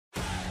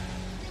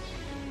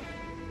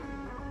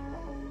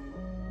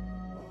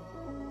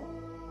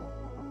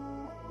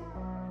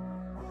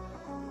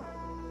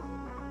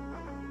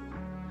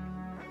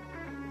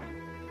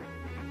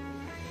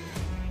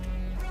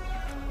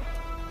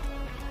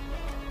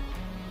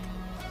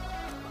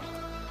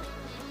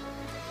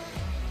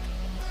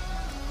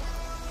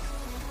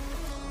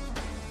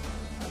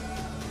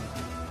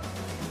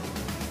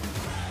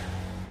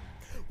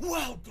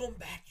Welcome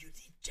back, you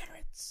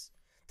degenerates,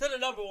 to the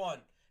number one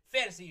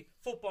fantasy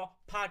football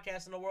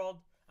podcast in the world.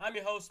 I'm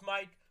your host,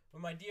 Mike,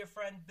 with my dear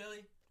friend,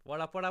 Billy. What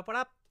up, what up, what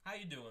up? How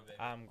you doing, baby?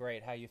 I'm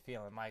great. How you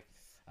feeling, Mike?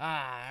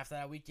 After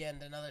that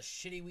weekend, another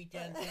shitty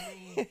weekend for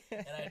me,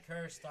 and I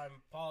cursed. I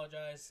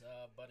apologize,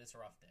 but it's a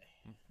rough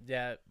day.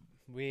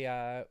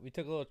 Yeah, we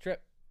took a little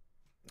trip.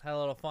 Had a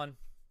little fun.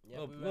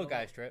 Yeah, little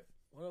guys trip.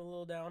 Went a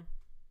little down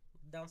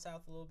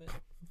south a little bit.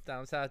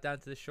 Down south, down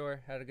to the shore.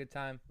 Had a good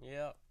time.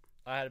 Yeah.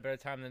 I had a better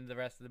time than the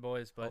rest of the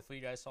boys, but Hopefully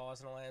you guys saw us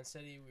in Atlantic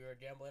City. We were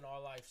gambling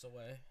our lives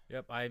away.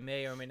 yep, I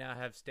may or may not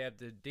have stabbed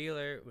the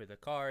dealer with a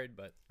card,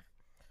 but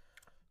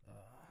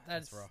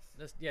That's rough.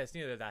 It's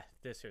neither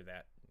this or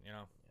that, you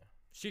know. Yeah.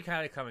 She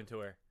kind of coming to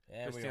her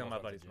And for we stealing my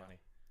almost went buddy's to jail. money.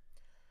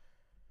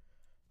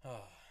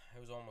 Oh,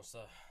 it was almost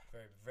a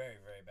very, very,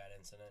 very bad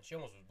incident. She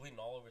almost was bleeding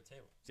all over the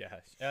table. Yeah,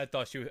 I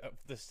thought she was.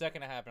 The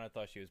second it happened, I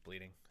thought she was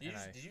bleeding. Did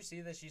you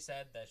see that she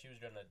said that she was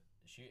gonna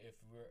if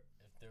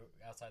they're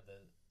outside the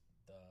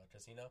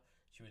casino,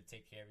 she would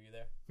take care of you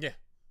there? Yeah.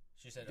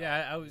 She said.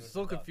 Yeah, I you was would a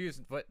little be done.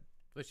 confused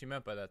what she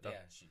meant by that, though.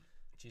 Yeah,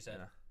 she said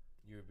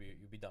Yeah.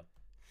 you'd be done.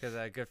 Because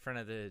a good friend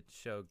of the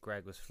show,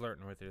 Greg, was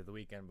flirting with her the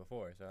weekend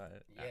before. So,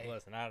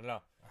 listen, I don't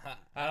know.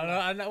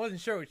 I wasn't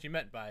sure what she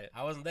meant by it.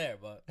 I wasn't there,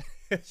 but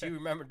she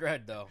remembered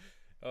Red though.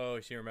 Oh,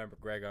 she remembered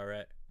Greg, all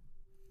right.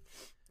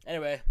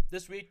 Anyway,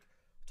 this week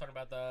we're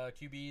talking about the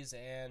QBs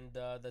and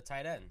the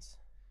tight ends.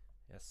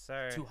 Yes,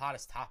 sir. Two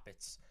hottest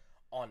topics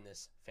on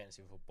this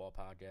fantasy football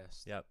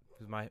podcast. Yep.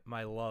 Because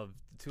my love,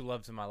 the two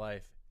loves in my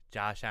life,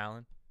 Josh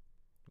Allen,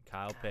 and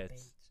Kyle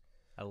Pitts.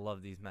 I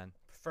love these men.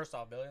 First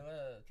off, Billy,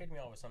 kick me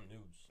off with some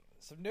news.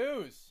 Some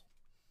news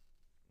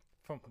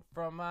from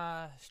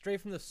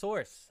straight from the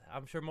source.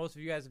 I'm sure most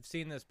of you guys have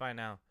seen this by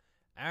now.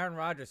 Aaron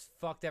Rodgers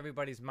fucked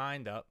everybody's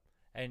mind up,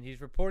 and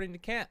he's reporting to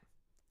camp.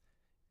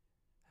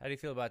 How do you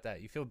feel about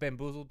that? You feel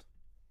bamboozled?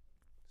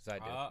 Because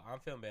I do. I'm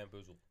feeling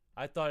bamboozled.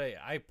 I thought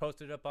I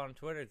posted up on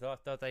Twitter.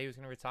 Thought that he was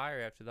going to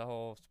retire after the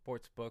whole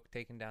sports book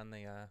taking down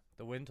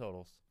the win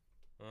totals.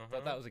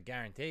 Thought that was a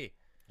guarantee.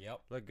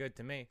 Yep. Looked good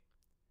to me.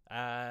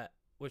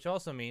 Which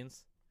also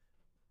means,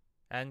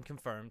 and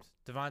confirmed,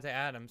 Devontae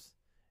Adams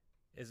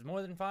is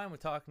more than fine with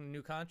talking a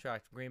new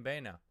contract for Green Bay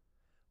now.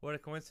 What a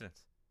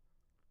coincidence.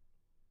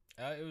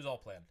 It was all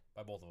planned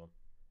by both of them.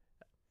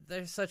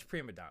 They're such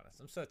prima donnas.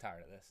 I'm so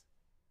tired of this.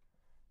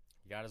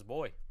 He got his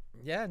boy.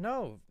 Yeah,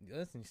 no.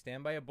 Listen, you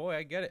stand by your boy.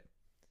 I get it.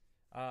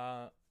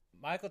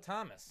 Michael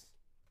Thomas,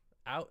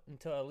 out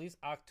until at least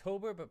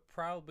October, but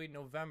probably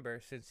November,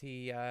 since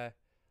he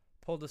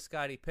pulled a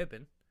Scottie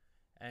Pippen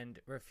and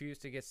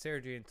refused to get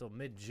surgery until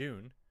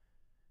mid-June.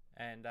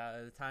 And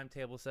the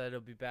timetable said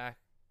he'll be back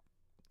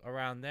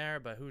around there,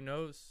 but who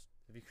knows?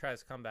 If he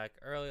tries to come back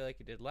early like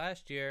he did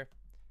last year,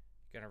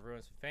 going to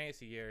ruin some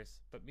fantasy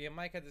years. But me and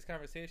Mike had this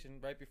conversation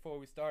right before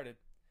we started.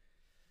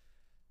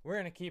 We're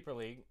in a keeper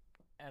league,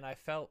 and I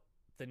felt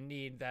the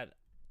need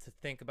to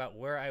think about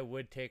where I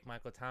would take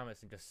Michael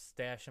Thomas and just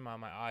stash him on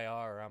my IR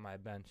or on my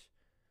bench.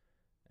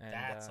 And,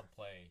 That's a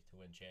play to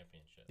win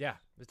championships. Yeah,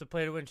 it's a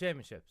play to win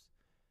championships.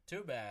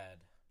 Too bad.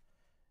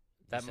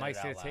 That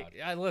Mike's gonna take.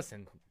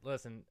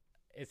 Listen.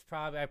 It's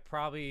probably I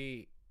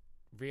probably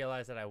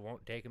realize that I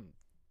won't take him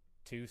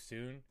too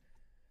soon,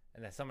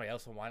 and that somebody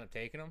else will wind up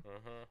taking him.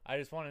 I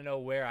just want to know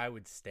where I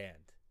would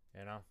stand.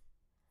 You know.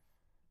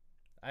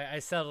 I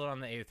settled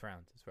on the 8th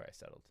round. That's where I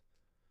settled.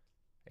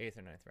 8th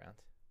or 9th round.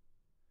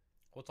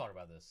 We'll talk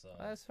about this.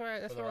 That's where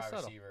I'll wide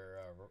settle. Receiver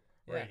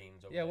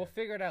ratings. Over Yeah, we'll there.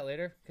 figure it out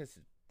later because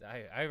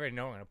I already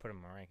know I'm gonna put him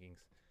in my rankings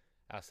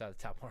outside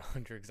the top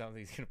 100 because I don't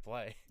think he's gonna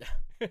play.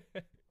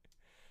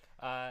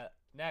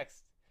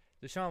 Next,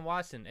 Deshaun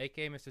Watson,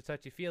 aka Mr.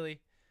 Touchy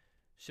Feely,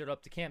 showed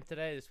up to camp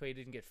today. This way he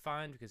didn't get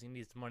fined because he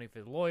needs the money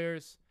for the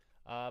lawyers.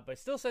 But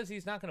still says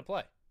he's not gonna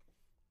play.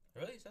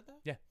 Really? You said that?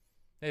 Yeah,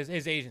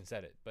 his agent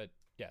said it, but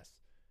yes,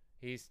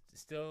 he's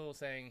still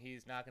saying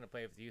he's not gonna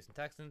play for the Houston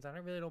Texans. I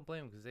really don't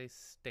blame him because they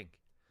stink.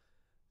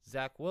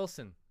 Zach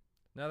Wilson,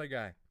 another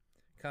guy,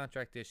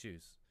 contract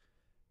issues.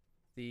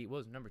 What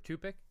was it, number 2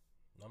 pick?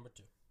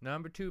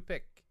 Number 2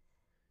 pick.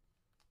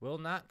 Will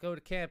not go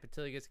to camp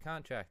until he gets a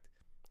contract.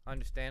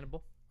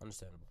 Understandable.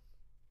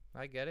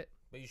 I get it.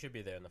 But you should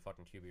be there in the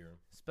fucking QB room.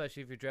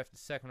 Especially if you're drafted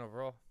 2nd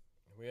overall.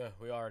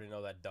 We already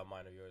know that dumb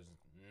mind of yours is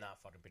not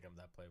fucking picking up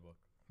that playbook.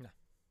 No.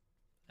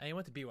 And he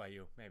went to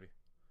BYU, maybe.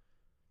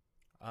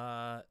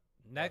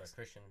 Next.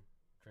 Christian's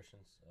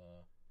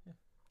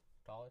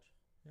college.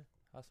 Yeah.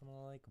 Assalamu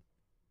alaikum.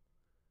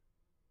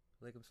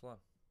 Alaikum salam.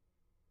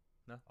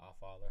 No? Our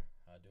Father,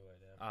 I do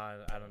it.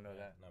 I don't know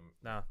that.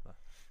 No.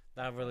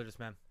 Not a religious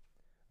man.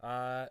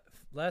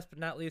 Last but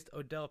not least,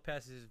 Odell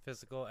passes his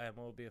physical and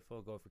will be a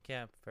full go for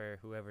camp for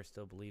whoever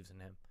still believes in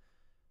him.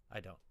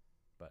 I don't.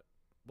 But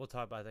we'll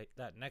talk about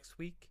that next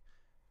week.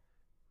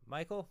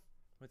 Michael,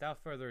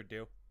 without further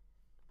ado,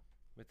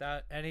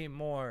 without any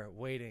more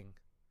waiting,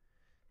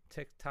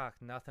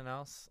 TikTok, nothing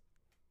else,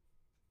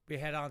 we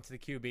head on to the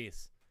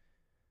QBs.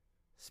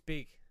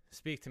 Speak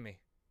to me.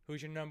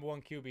 Who's your number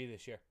 1 QB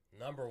this year?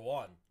 Number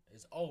 1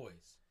 is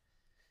always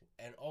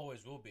and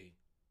always will be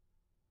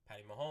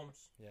Patty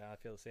Mahomes. Yeah, I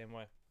feel the same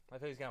way. I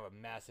feel he's gonna have a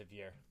massive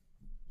year.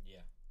 Yeah.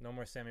 No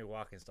more Sammy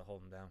Watkins to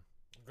hold him down.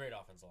 Great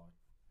offense line.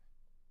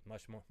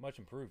 Much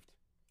improved.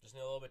 Just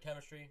need a little bit of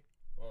chemistry.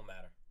 Won't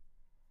matter.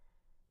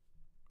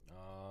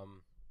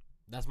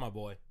 That's my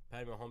boy.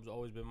 Patty Mahomes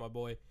always been my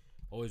boy.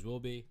 Always will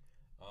be.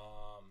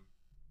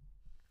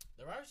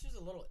 The wide receiver's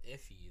a little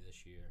iffy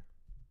this year.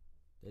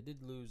 They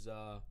did lose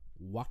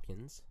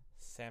Watkins.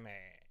 Sammy.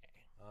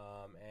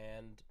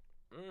 And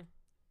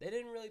they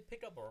didn't really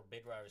pick up a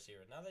big wide receiver.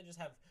 Now they just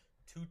have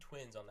two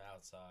twins on the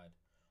outside.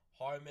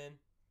 Hardman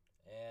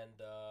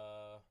and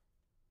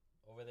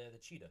over there, the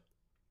Cheetah.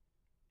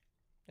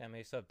 Yeah, I mean,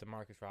 you still have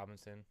DeMarcus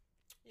Robinson.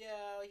 Yeah,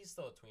 he's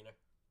still a tweener.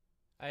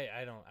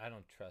 I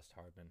don't trust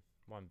Hardman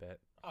one bit.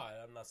 Oh,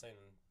 I'm not saying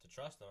to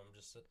trust him. I'm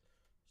just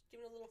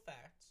giving a little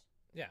facts.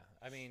 Yeah,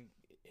 I mean,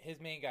 his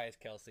main guy is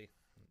Kelsey.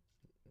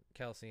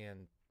 Kelsey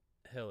and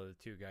Hill are the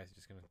two guys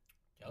just gonna.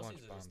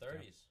 Kelsey's in his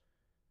 30s.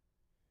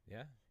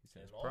 Yeah, he's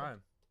in his old.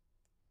 prime.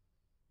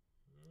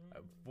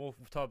 We'll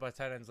talk about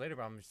tight ends later,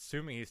 but I'm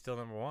assuming he's still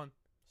number one.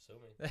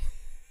 Assuming.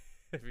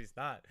 If he's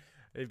not,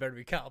 he better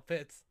be Kyle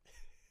Pitts.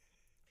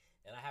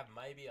 And I have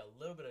maybe a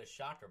little bit of a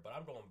shocker, but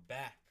I'm going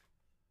back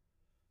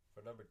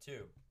for number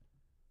 2.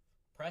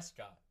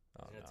 Prescott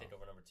is going to take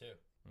over number 2.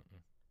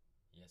 Mm-mm.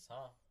 Yes,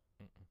 huh?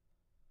 Mm-mm.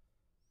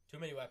 Too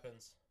many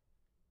weapons.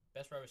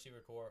 Best wide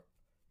receiver core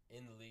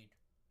in the league.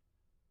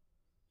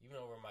 Even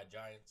over my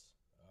Giants.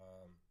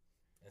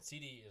 And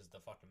CD is the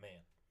fucking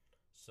man.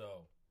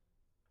 So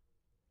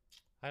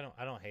I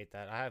don't hate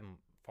that. I have him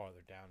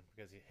farther down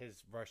because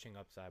his rushing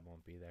upside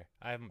won't be there.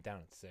 I have him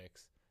down at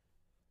 6.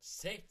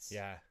 6?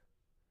 Yeah.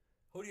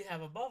 Who do you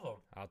have above him?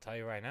 I'll tell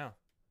you right now.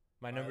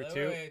 My number wait,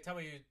 2. Wait, tell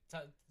me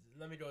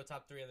let me go to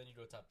top 3 and then you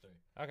go top 3.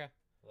 Okay.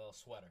 A little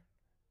sweater.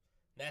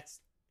 Nets.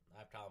 I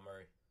have Kyler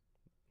Murray.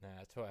 Nah,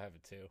 that's who I have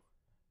it too.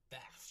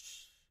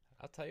 Dash.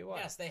 I'll tell you why.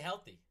 Yeah, stay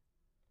healthy.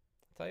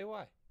 I'll tell you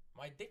why.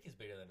 My dick is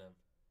bigger than him.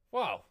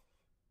 Wow.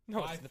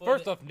 No, Five foot-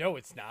 first off, no,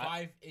 it's not.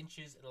 5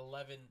 inches and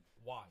 11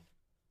 wide.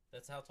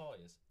 That's how tall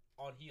he is.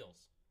 On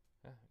heels.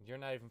 Yeah, you're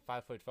not even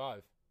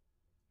 5'5".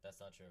 That's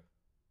not true.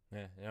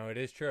 Yeah, no, it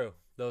is true.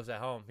 Those at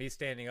home, he's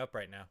standing up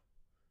right now.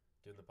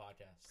 Doing the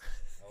podcast.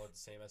 I look the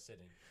same as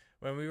sitting.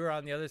 When we were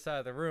on the other side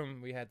of the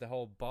room, we had the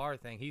whole bar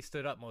thing. He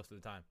stood up most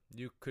of the time.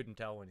 You couldn't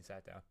tell when he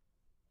sat down.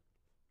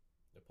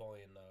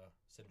 Napoleon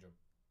syndrome.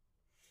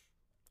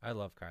 I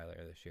love Kyler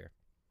this year.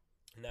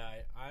 No,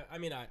 I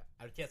mean, I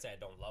can't say I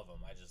don't love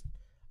him.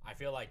 I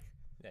feel like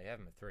Yeah, you have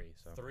him at 3.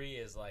 So 3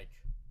 is like,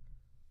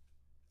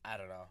 I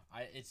don't know.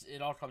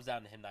 It all comes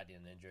down to him not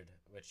getting injured,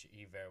 which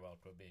he very well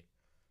could be.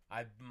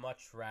 I'd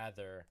much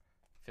rather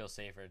feel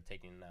safer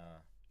taking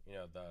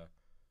the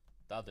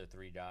other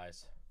 3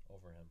 guys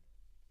over him.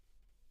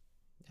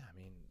 yeah, I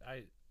mean,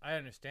 I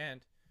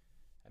understand.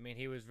 I mean,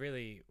 he was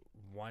really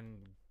one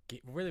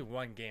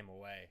game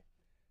away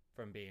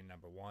from being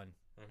number 1.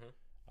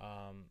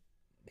 Mm-hmm.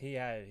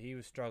 He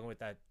was struggling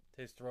with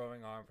his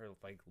throwing arm for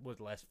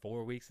the last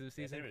 4 weeks of the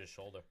season. I think it was his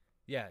shoulder.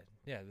 Yeah,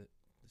 the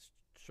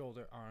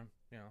shoulder, arm,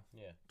 Yeah.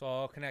 it's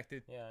all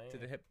connected Yeah. to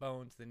the hip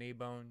bone, to the knee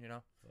bone,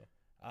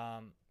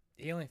 Yeah.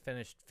 He only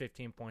finished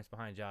 15 points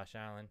behind Josh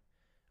Allen.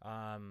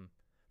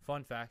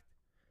 Fun fact,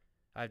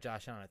 I have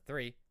Josh Allen at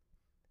 3.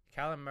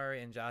 Kyler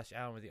Murray and Josh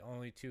Allen were the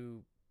only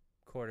 2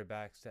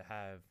 quarterbacks to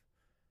have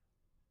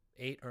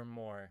 8 or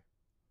more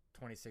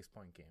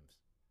 26-point games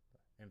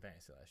in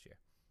fantasy last year.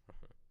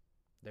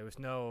 There was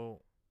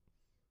no,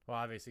 well,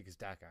 obviously because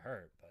Dak got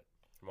hurt, but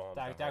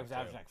Dak was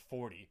averaging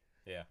 40.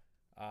 Yeah.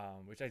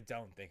 Which I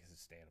don't think is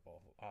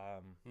sustainable.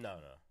 No.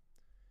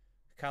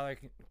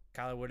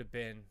 Kyler would have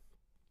been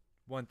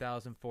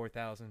 1,000,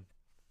 4,000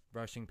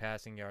 rushing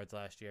passing yards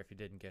last year if he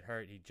didn't get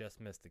hurt. He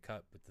just missed the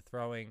cut with the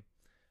throwing.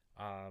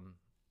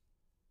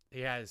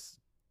 He has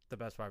the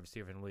best wide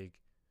receiver in the league,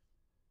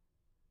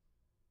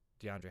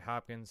 DeAndre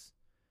Hopkins.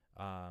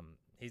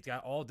 He's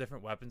got all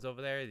different weapons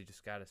over there. You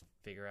just got to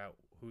figure out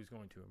who's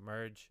going to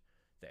emerge.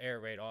 The air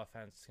raid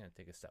offense is going to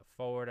take a step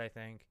forward, I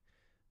think.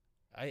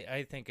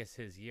 I think it's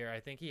his year. I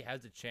think he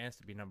has a chance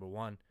to be number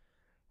 1.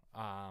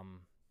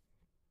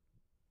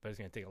 But it's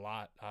going to take a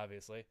lot,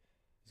 obviously.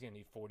 He's going to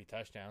need 40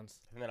 touchdowns.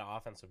 I think that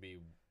offense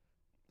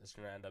it's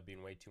going to end up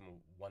being way too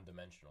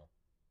one-dimensional.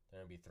 They're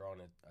going to be throwing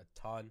a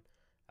ton.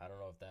 I don't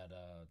know if they're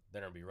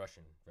going to be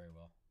rushing very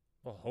well.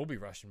 Well, he'll be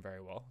rushing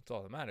very well. That's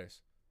all that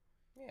matters.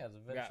 Yeah,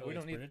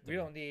 eventually we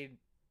don't need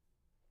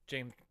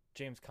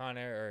James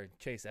Conner or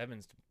Chase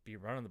Evans to be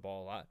running the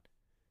ball a lot.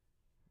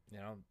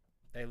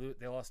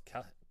 They lost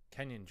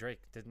Kenyon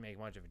Drake. Didn't make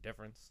much of a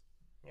difference.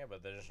 Yeah,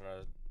 but they're just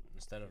gonna,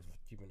 instead of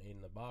keeping 8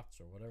 in the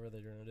box or whatever they're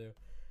gonna do,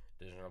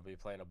 they're just gonna be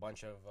playing a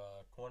bunch of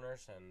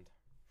corners and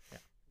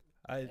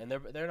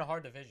they're in a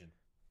hard division.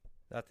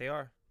 That they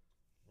are.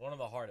 One of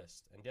the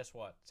hardest. And guess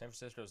what? San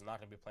Francisco is not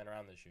gonna be playing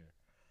around this year.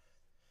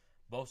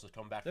 Bosa's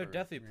coming back. They're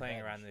definitely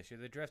playing around this year.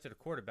 They drafted a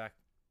quarterback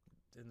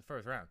in the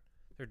first round.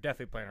 They're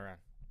definitely playing around.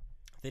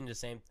 I think the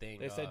same thing.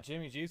 They said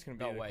Jimmy G's going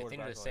to be the quarterback. I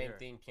think the same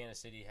thing Kansas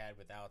City had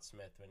with Alex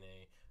Smith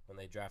when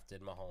they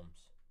drafted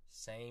Mahomes.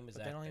 Same exact thing.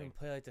 But they don't even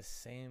play like the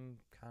same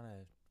kind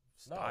of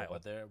style.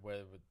 No,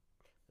 but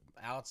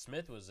Alex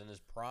Smith was in his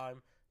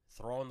prime,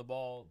 throwing the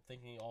ball,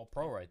 thinking all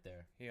pro right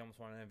there. He almost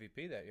won an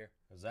MVP that year.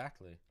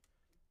 Exactly.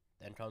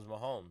 Then comes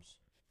Mahomes.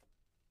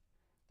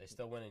 They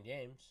still winning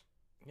games.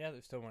 Yeah,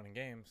 they're still winning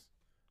games.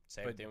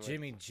 Same But thing with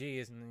Jimmy G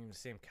isn't even the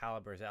same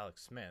caliber as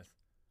Alex Smith.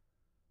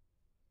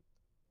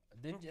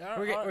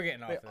 We're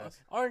getting off of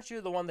this. Aren't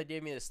you the one that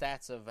gave me the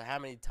stats of how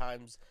many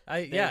times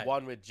they Yeah,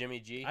 won with Jimmy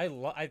G?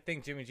 I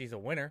think Jimmy G's a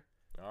winner.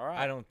 All right.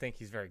 I don't think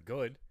he's very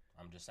good.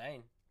 I'm just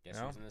saying. Guess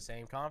No. who's in the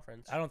same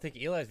conference? I don't think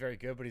Eli's very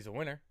good, but he's a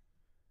winner.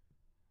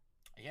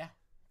 Yeah.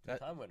 That-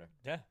 Time winner.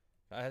 Yeah,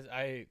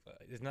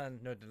 there's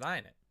no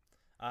denying it.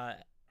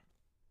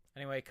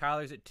 Anyway,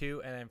 Kyler's at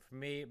 2, and then for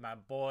me, my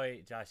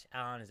boy Josh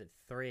Allen is at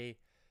 3,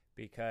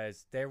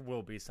 because there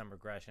will be some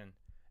regression.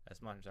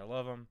 As much as I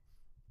love him,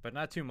 but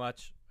not too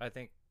much. I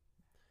think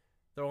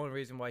the only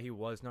reason why he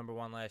was number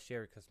 1 last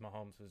year because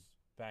Mahomes was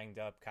banged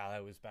up,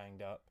 Kyler was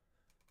banged up,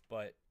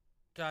 but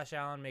Josh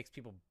Allen makes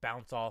people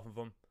bounce off of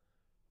him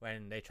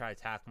when they try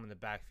to tackle him in the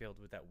backfield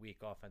with that weak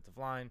offensive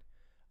line.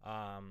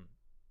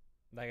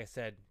 Like I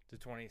said, the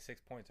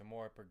 26 points or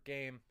more per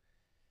game.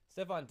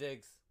 Stephon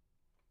Diggs,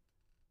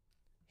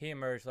 he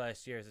emerged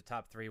last year as a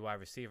top 3 wide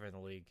receiver in the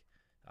league.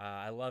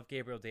 I love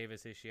Gabriel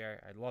Davis this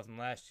year. I loved him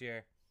last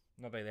year.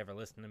 Nobody ever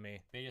listened to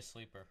me. Biggest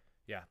sleeper.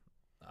 Yeah.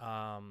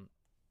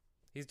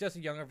 He's just a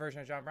younger version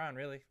of John Brown,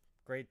 really.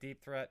 Great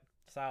deep threat,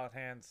 solid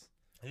hands.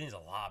 I think he's a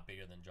lot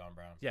bigger than John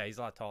Brown. Yeah, he's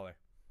a lot taller.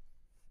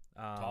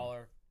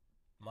 Taller,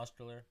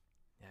 muscular.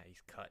 Yeah,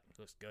 he's cut. He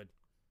looks good.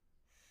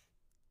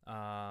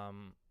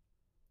 What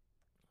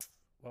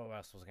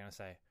else was I gonna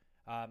say?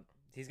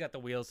 He's got the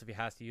wheels if he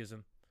has to use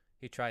them.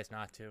 He tries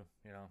not to.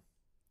 You know,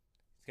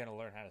 he's gonna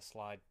learn how to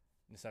slide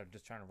instead of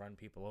just trying to run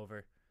people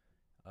over.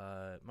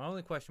 My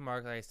only question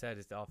mark, like I said,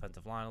 is the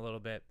offensive line a little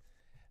bit,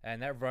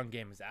 and that run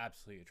game is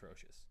absolutely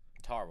atrocious.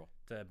 It's horrible.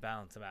 To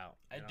balance them out.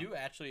 I do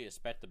actually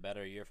expect a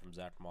better year from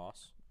Zach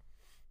Moss,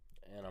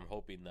 and I'm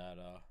hoping that.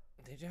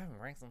 Did you have him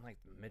ranked in like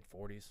the mid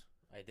 40s?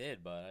 I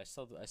did, but I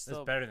still. It's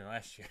better than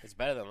last year. It's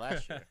better than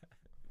last year.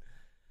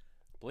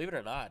 Believe it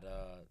or not,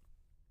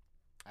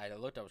 I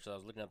looked up. So I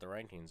was looking at the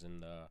rankings,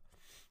 and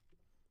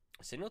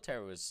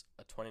Singletary was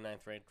a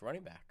 29th ranked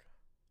running back.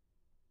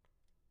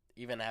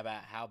 Even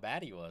about how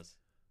bad he was.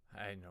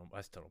 I know.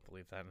 I still don't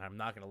believe that, and I'm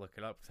not going to look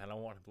it up because I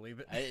don't want to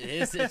believe it.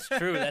 It's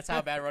true. That's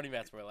how bad running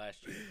backs were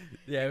last year.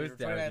 Yeah, it was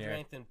down 29th here.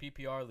 ranked in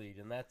PPR league,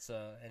 and that's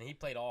and he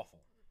played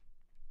awful.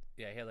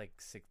 Yeah, he had like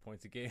 6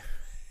 points a game.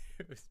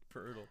 It was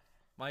brutal.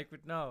 Mike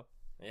would know.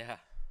 Yeah.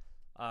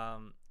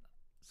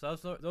 So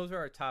those are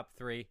our top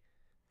 3.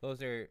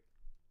 Those are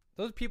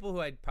people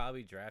who I'd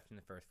probably draft in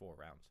the first 4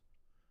 rounds.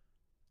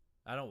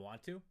 I don't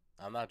want to.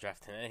 I'm not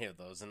drafting any of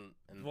those.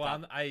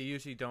 Well, I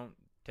usually don't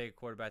take a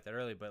quarterback that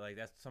early, but like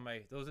that's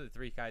somebody. Those are the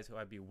 3 guys who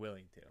I'd be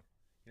willing to.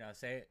 You know,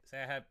 say I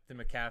have the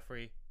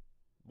McCaffrey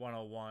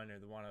 101 or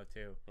the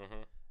 102,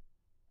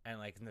 and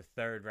like in the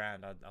 3rd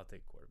round, I'll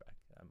take a quarterback.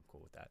 I'm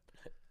cool with that.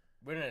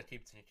 We're gonna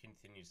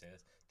continue to say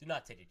this. Do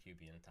not take a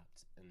QB in the top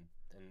in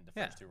the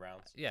first 2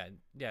 rounds. Yeah,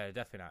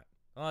 definitely not.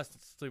 Unless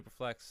it's super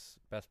flex,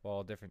 best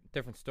ball,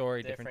 different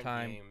story, different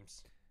time.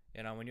 Games.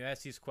 You know, when you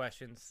ask these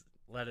questions,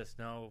 let us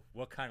know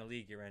what kind of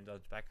league you're in.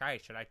 It's like, all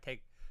right, should I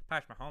take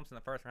Patrick Mahomes in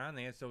the first round?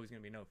 The answer's always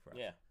going to be no for us.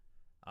 Yeah.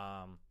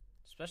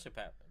 Especially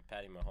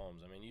Patty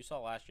Mahomes. I mean, you saw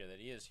last year that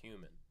he is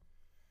human.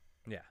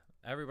 Yeah,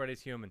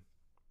 everybody's human.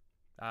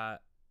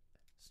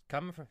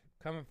 Coming from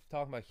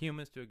talking about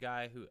humans to a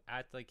guy who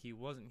acted like he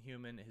wasn't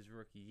human his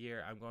rookie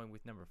year, I'm going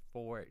with number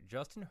 4,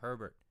 Justin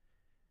Herbert.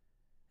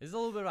 This is a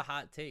little bit of a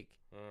hot take,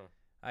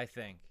 I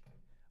think.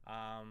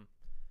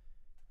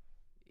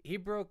 He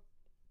broke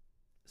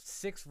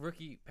 6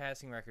 rookie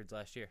passing records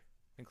last year,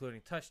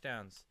 including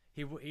touchdowns.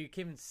 He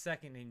came in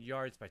second in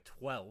yards by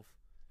 12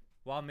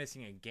 while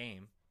missing a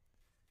game.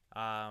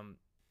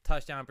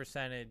 Touchdown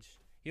percentage.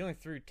 He only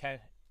threw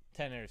 10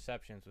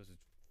 interceptions, which is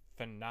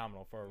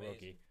phenomenal for a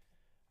rookie.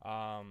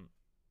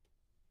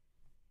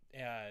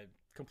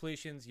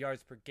 Completions,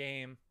 yards per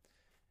game,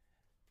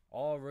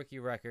 all rookie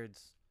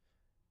records.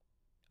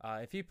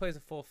 If he plays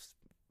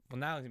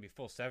now he's gonna be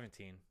full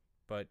 17,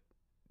 but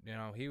you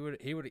know he would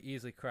have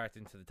easily cracked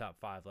into the top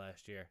 5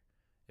 last year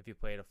if he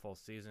played a full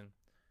season.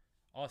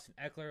 Austin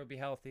Eckler will be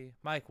healthy.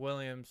 Mike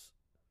Williams,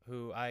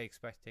 who I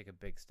expect to take a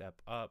big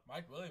step up.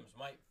 Mike Williams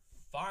might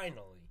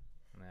finally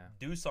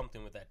do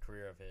something with that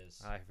career of his.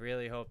 I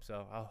really hope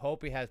so. I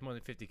hope he has more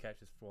than 50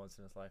 catches for once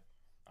in his life.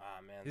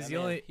 Ah, man.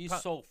 He's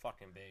so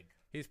fucking big.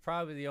 He's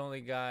probably the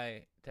only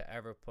guy to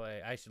ever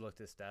play. I should look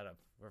this stat up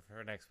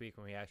for next week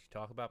when we actually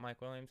talk about Mike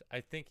Williams.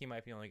 I think he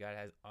might be the only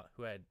guy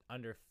who had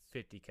under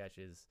 50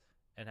 catches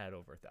and had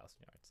over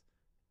 1,000 yards.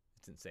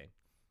 It's insane.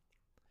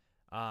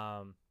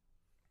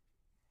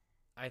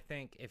 I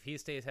think if he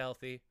stays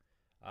healthy,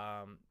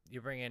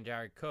 you bring in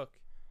Jared Cook,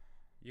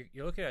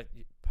 you're looking at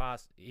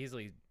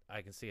easily.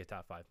 I can see a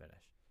top 5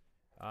 finish.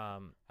 I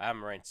have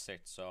him ranked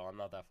 6, so I'm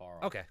not that far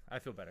off. Okay, I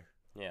feel better.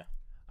 Yeah.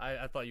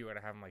 I thought you were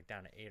going to have him like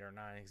down to 8 or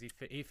 9 because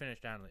he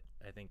finished down,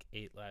 I think,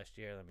 8 last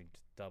year. Let me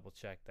just double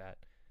check that.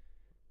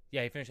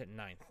 Yeah, he finished at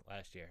 9th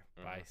last year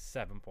by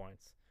 7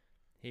 points.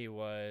 He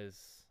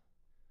was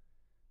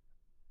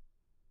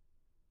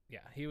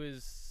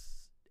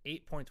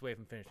 8 points away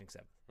from finishing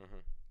 7th. Mm-hmm.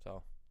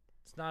 So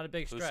it's not a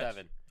big Who's stretch.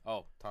 7?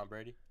 Oh, Tom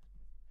Brady.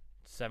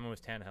 7 was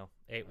Tannehill.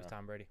 8 was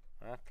Tom Brady.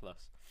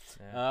 Close.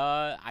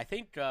 Yeah. I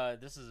think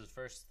this is his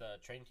first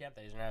training camp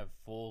that he's gonna have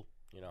full.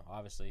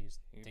 Obviously he's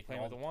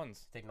playing with the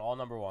ones. taking all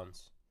number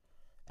ones.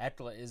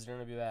 Eckler is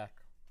gonna be back.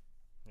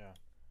 Yeah.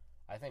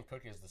 I think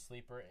Cook is the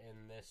sleeper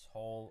in this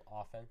whole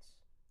offense.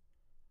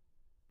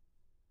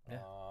 Yeah.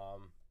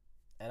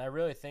 And I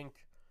really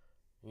think,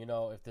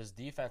 if this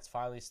defense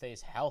finally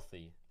stays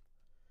healthy,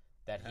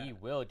 that he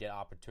will get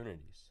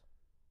opportunities.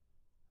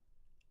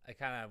 I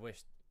kind of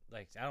wish,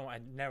 I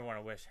never want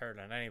to wish hurt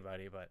on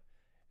anybody, but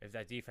if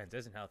that defense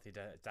isn't healthy,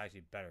 it's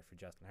actually better for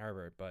Justin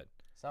Herbert. But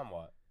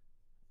somewhat.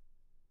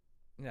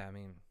 Yeah, I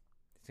mean,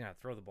 he's gonna have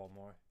to throw the ball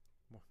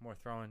more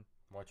throwing.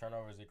 More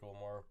turnovers equal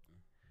more.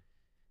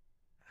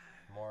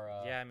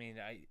 Yeah, I mean,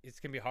 it's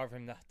gonna be hard for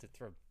him not to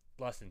throw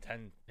less than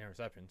 10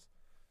 interceptions.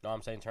 No,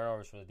 I'm saying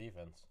turnovers for the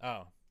defense.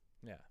 Oh,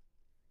 yeah.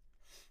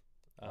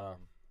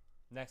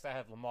 Next, I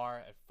have Lamar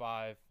at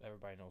 5.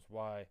 Everybody knows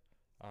why.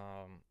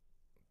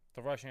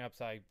 The rushing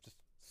upside just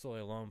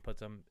solely alone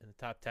puts him in the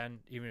top 10,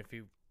 even if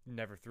he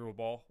never threw a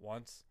ball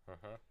once.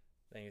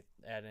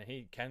 And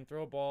he can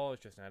throw a ball.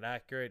 It's just not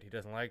accurate. He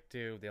doesn't like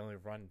to. They only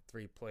run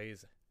 3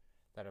 plays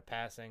that are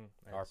passing.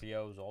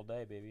 RPOs all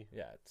day, baby.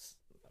 Yeah,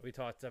 I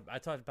talked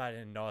about it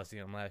in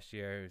nauseum last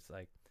year. It was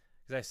like,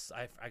 because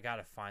I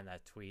gotta find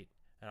that tweet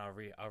and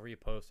I'll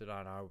repost it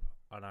on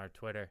our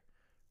Twitter,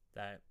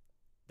 that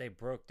they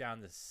broke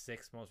down the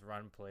 6 most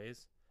run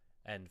plays,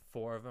 and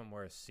 4 of them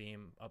were a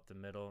seam up the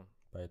middle.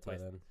 By a tight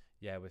end.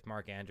 Yeah, with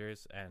Mark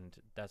Andrews, and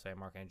that's why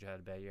Mark Andrews had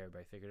a bad year.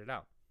 Everybody figured it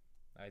out.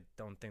 I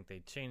don't think they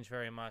changed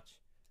very much.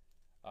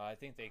 I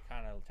think they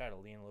kind of try to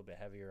lean a little bit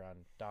heavier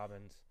on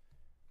Dobbins,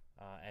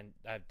 and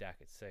I have Dak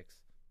at 6.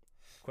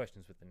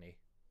 Questions with the knee.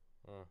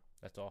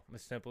 That's all.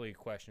 It's simply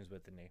questions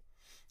with the knee.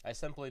 I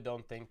simply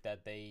don't think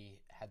that they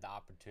had the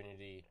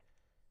opportunity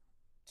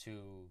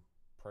to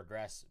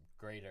progress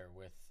greater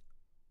with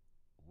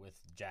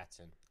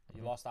Jatson.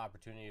 You lost the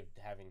opportunity of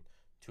having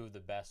 2 of the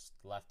best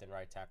left and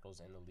right tackles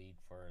in the league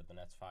for the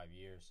next 5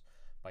 years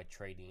by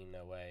trading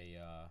away,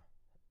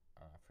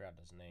 I forgot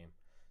his name,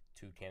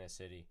 to Kansas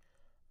City.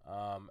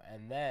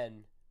 And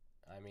then,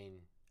 I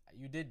mean,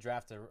 you did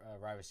draft a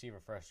wide receiver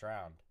first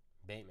round,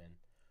 Bateman,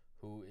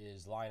 who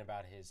is lying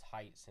about his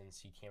height since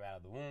he came out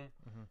of the womb.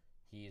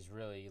 He is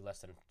really less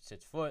than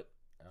 6 foot.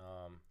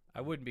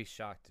 I wouldn't be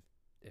shocked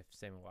if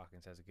Sammy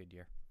Watkins has a good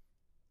year.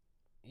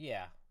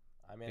 Yeah.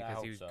 I mean, because I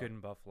hope he was so. good in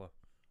Buffalo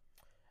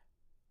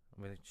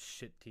with a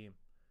shit team.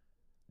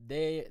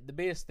 The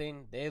biggest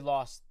thing, they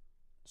lost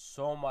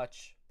so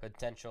much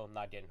potential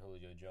not getting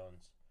Julio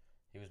Jones.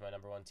 He was my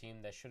number 1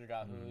 team that should have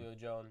got Julio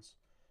Jones,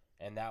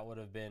 and that would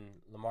have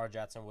been Lamar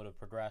Jackson would have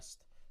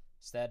progressed.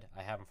 Instead,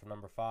 I have him for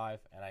number 5,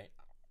 and I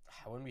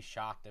wouldn't be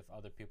shocked if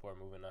other people are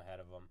moving ahead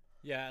of him.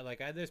 Yeah,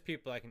 there's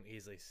people I can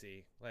easily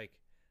see.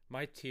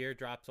 My tier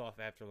drops off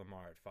after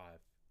Lamar at 5.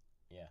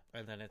 Yeah.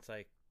 And then it's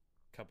a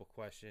couple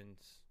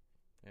questions,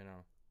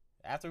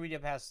 After we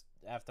get past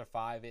after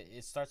 5,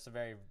 it starts to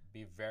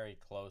be very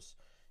close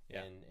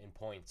in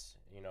points.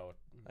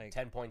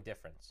 10-point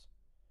difference.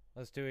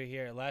 Let's do it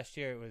here. Last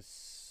year it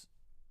was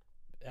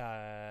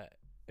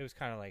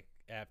kind of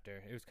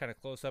after. It was kind of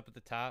close up at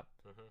the top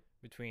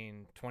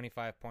between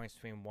 25 points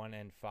between 1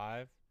 and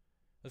 5.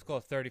 Let's call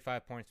it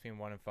 35 points between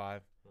 1 and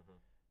 5.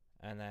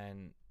 And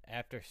then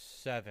after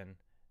 7,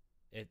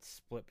 it's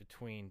split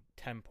between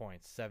 10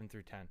 points, 7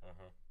 through 10.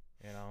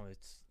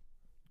 It's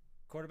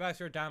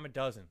quarterbacks are a dime a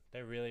dozen.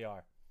 They really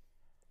are.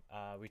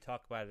 We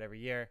talk about it every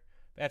year.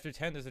 But after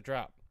 10, there's a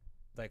drop.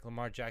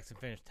 Lamar Jackson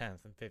finished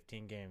 10th in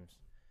 15 games.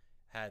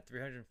 Had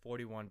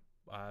 341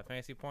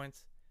 fantasy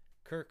points.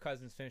 Kirk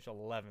Cousins finished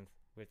 11th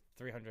with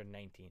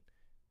 319.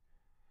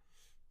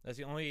 That's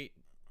the only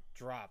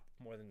drop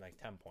more than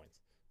 10 points.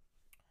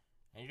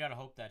 And you got to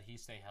hope that he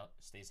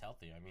stays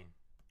healthy. I mean,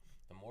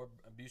 the more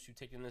abuse you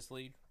take in this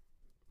league.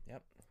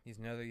 Yep. He's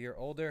another year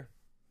older.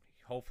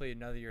 Hopefully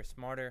another year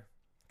smarter.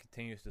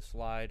 Continues to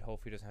slide.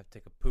 Hopefully he doesn't have to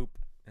take a poop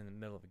in the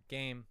middle of a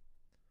game.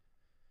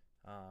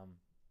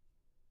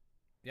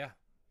 Yeah.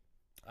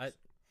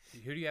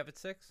 Who do you have at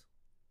 6?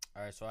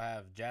 All right, so I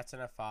have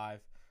Jackson at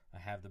 5. I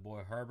have the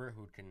boy Herbert,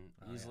 who can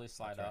easily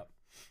slide up.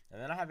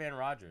 And then I have Aaron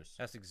Rodgers.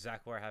 That's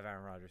exactly where I have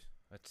Aaron Rodgers.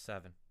 At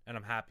 7. And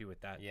I'm happy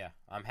with that. Yeah,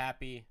 I'm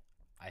happy.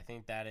 I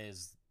think that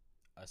is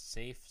a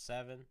safe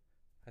 7.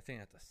 I think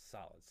that's a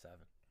solid 7.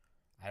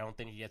 I don't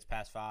think he gets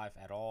past 5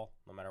 at all,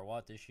 no matter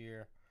what this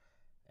year.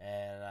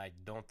 And I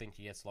don't think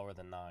he gets lower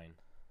than 9.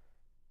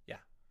 Yeah.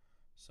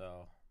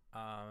 So.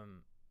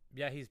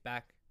 Yeah, he's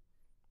back.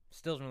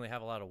 Still doesn't really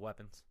have a lot of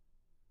weapons.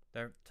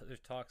 There's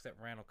talks that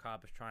Randall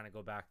Cobb is trying to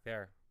go back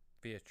there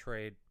via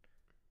trade,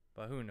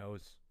 but who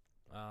knows?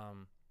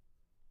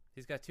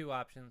 He's got 2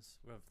 options.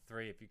 We have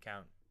 3 if you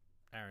count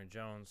Aaron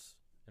Jones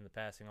in the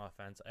passing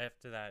offense.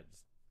 After that,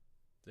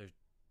 there's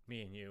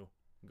me and you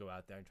can go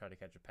out there and try to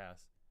catch a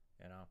pass,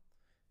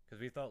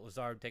 because we thought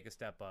Lazard would take a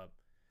step up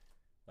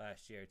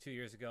last year. 2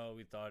 years ago,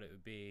 we thought it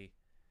would be,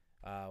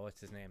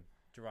 what's his name?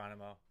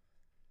 Geronimo.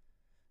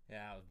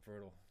 Yeah, it was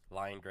brutal.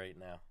 Lying great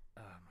now.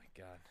 Oh, my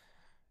God.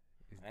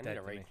 He's I need dead to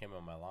to rate me. him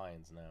on my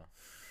Lions now.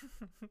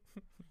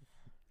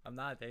 I'm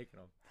not taking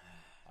him.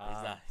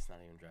 He's not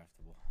even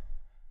draftable.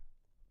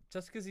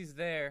 Just because he's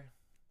there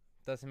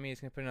doesn't mean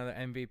he's going to put another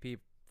MVP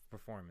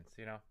performance,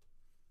 you know?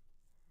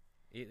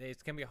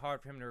 It's going to be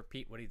hard for him to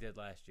repeat what he did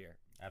last year.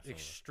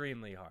 Absolutely.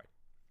 Extremely hard.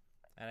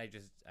 And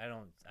I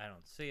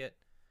don't see it.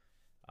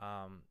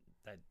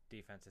 That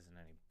defense isn't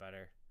any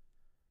better.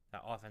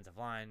 That offensive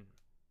line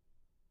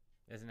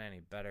isn't any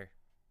better.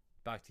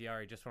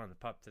 Bakhtiari just won the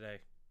pup today,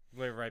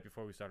 literally right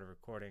before we started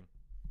recording.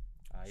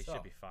 He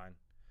should be fine,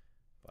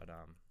 but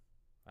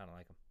I don't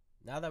like him.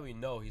 Now that we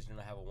know he's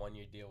gonna have a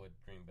 1-year deal with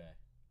Green Bay,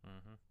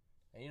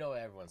 and you know what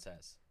everyone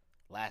says,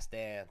 last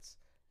dance,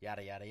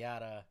 yada yada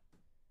yada.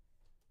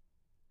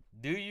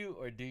 Do you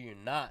or do you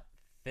not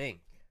think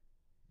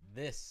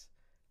this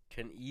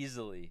can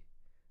easily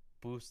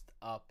boost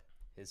up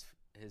his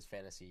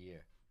fantasy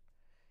year?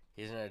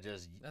 He's gonna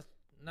just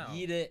No,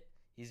 eat it.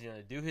 He's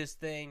gonna do his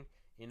thing.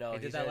 You know, he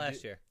did that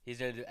last year. He's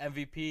gonna do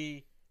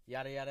MVP,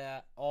 yada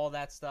yada, all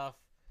that stuff.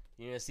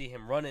 You're gonna see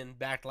him running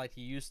back like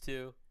he used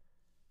to.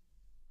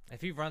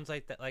 If he runs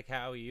like that, like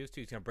how he used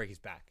to, he's gonna break his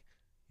back.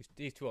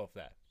 He's too old for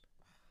that.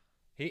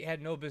 He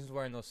had no business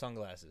wearing those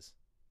sunglasses.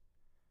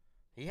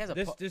 He has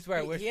This is where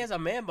I wish he has a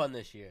man bun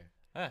this year.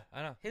 I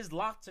know. His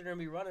locks are gonna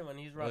be running when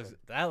he's running.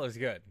 That looks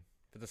good,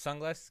 but the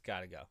sunglasses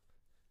gotta go.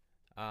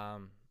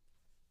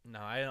 No,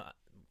 I don't.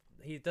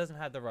 He doesn't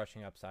have the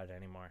rushing upside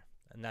anymore,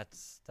 and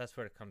that's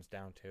what it comes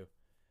down to,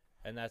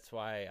 and that's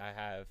why I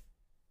have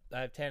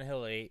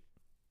Tannehill at 8,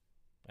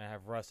 and I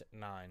have Russ at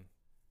 9,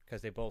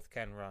 because they both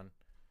can run,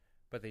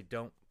 but they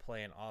don't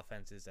play in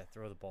offenses that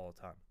throw the ball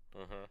a ton.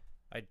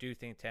 I do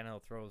think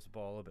Tannehill throws the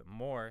ball a little bit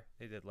more.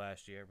 They did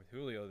last year with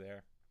Julio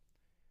there,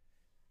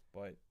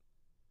 but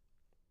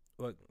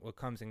what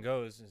comes and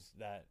goes is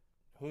that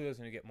Julio's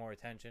going to get more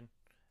attention,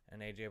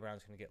 and A.J.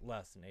 Brown's going to get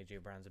less. And A.J.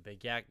 Brown's a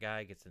big yak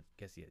guy, gets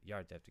the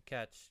yards after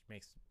catch,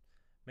 makes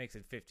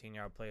it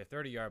 15-yard play, a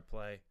 30-yard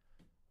play,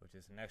 which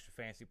is an extra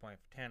fantasy point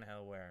for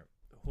Tannehill, where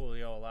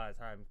Julio a lot of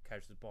time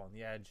catches the ball on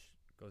the edge,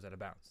 goes out of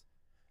bounds.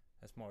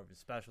 That's more of his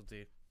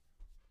specialty.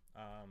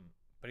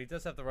 But he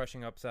does have the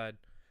rushing upside.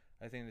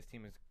 I think this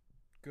team is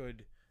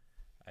good.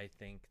 I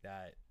think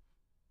that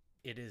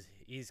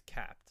he's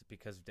capped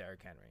because of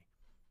Derrick Henry.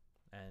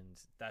 And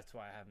that's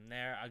why I have him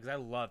there, because I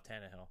love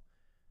Tannehill.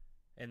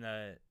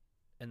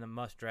 In the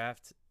must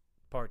draft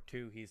part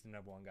 2, he's the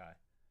number 1 guy.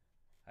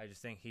 I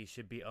just think he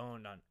should be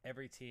owned on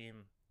every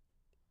team.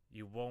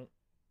 You won't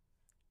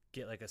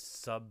get like a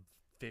sub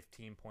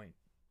 15 point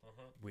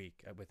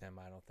week with him,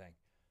 I don't think.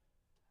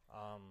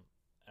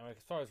 And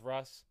as far as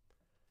Russ,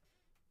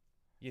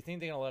 you think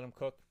they're gonna let him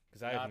cook?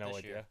 Because I have no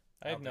idea. Year.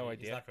 I have no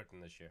idea. He's not cooking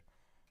this year.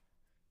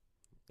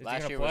 Is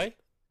Last he year gonna play?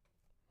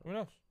 was- Who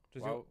knows?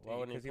 Why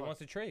wouldn't he Because he play? wants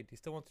to trade. He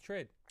still wants to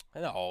trade.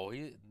 No,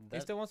 He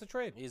still wants to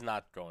trade. he's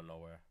not going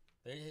nowhere.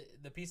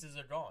 The pieces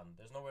are gone.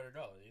 There's nowhere to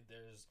go.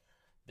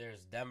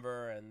 There's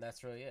Denver, and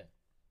that's really it.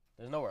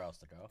 There's nowhere else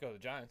to go. Go to the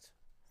Giants.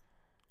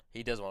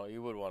 He would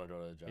want to go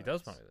to the Giants. He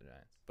does want to go to the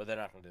Giants. But they're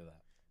not going to do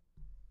that.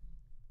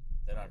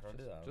 They're not going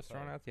to do that. Just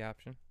throwing out the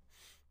option.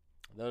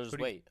 They'll just Who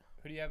do you- wait.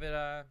 Who do you have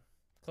it?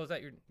 Close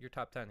out your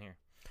top 10 here.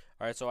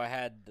 All right, so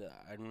I'm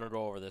going to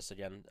go over this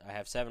again. I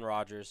have 7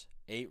 Rodgers,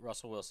 8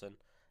 Russell Wilson,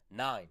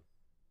 9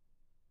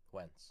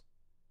 Wentz.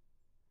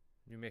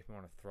 You make me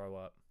want to throw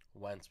up.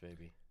 Wentz,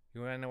 baby.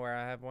 You want to know where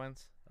I have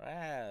Wentz?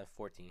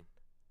 14.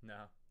 No.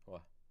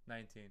 What?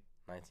 19.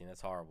 19.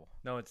 That's horrible.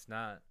 No, it's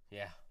not.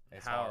 Yeah,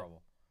 it's How?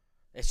 horrible.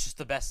 It's just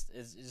the best.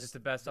 It's It's the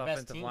best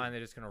offensive team. line.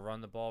 They're just going to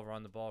run the ball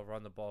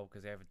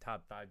because they have a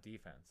top 5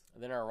 defense.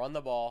 And then run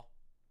the ball,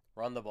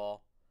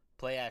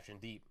 play action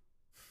deep.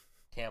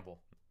 Campbell,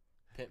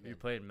 Pittman. You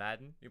played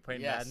Madden? You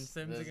played Yes, Madden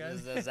Sims this again?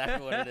 is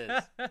exactly what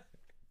it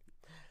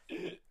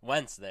is.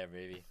 Wentz there,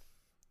 baby.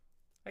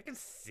 I can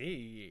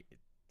see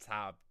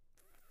top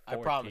 14.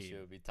 I promise you, it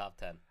would be top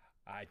 10.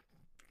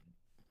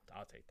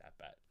 I'll take that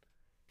bet.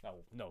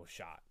 No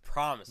shot.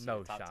 Promise you,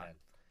 No top shot. 10.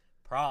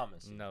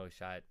 Promise you. No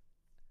shot.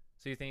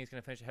 So you think he's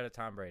going to finish ahead of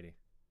Tom Brady?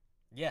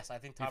 Yes, I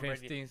think Tom You think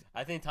Brady. things-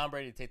 I think Tom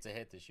Brady takes a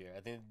hit this year. I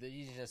think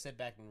he's gonna sit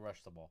back and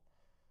rush the ball.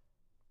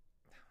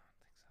 I don't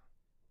think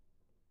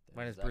so.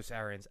 When has Bruce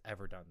Arians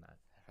ever done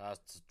that?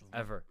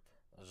 Ever?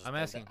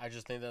 I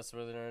just think that's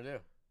what they're gonna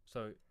do.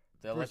 So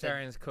They'll Bruce let that-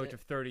 Arians, coach of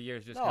 30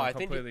 years, just No, gonna I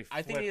think completely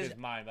I think flip he's- his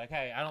mind. Like,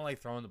 hey, I don't like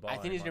throwing the ball. I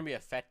think he's anymore. gonna be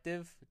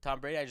effective,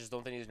 Tom Brady. I just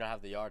don't think he's gonna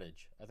have the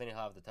yardage. I think he'll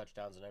have the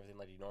touchdowns and everything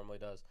like he normally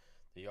does.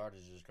 The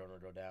yardage is gonna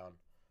go down.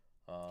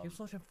 He was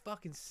launching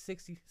fucking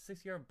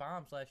 60-yard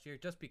bombs last year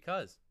just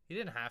because. He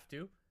didn't have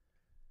to.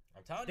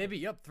 I'm telling They you.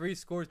 beat you up 3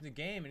 scores in the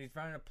game, and he's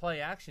running a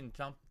play action,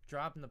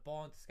 dropping the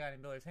ball into Scotty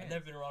Miller's I've hands.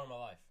 never been wrong in my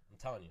life. I'm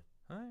telling you.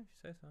 All right,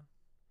 if you say so.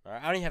 All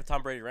right, I don't even have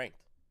Tom Brady ranked.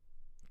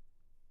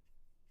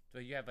 So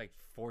you have like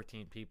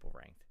 14 people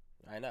ranked.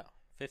 I know.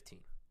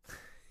 15.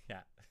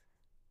 Yeah.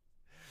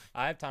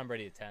 I have Tom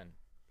Brady at 10.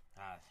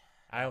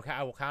 I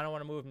kind of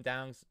want to move him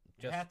down.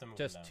 You have to move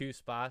him down. 2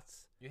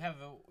 spots. You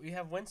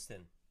have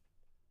Winston.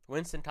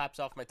 Winston tops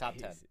off my top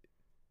 10.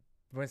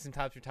 Winston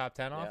tops your top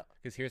 10 off? Yeah.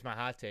 Because here's my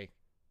hot take.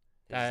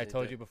 I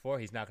told you before,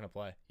 he's not going to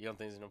play. You don't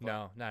think he's going to play?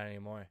 No, not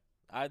anymore.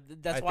 I think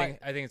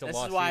it's a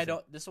lost season.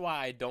 This is why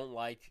I don't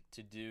like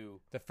to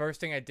do. The first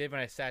thing I did when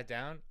I sat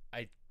down,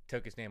 I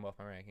took his name off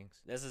my rankings.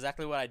 That's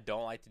exactly what I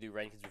don't like to do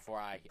rankings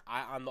before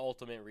I'm the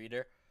ultimate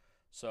reader,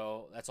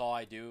 so that's all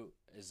I do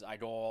is I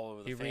go all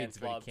over the fan reads,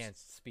 clubs. But he can't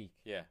speak.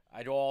 Yeah,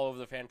 I go all over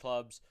the fan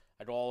clubs.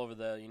 I go all over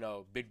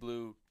the Big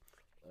Blue,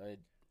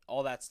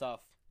 all that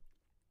stuff.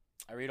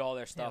 I read all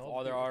their stuff,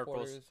 all their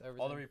articles,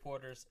 all the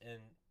reporters, and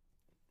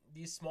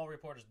these small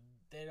reporters.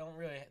 They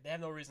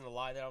have no reason to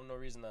lie. They have no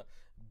reason to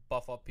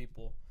buff up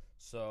people.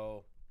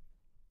 So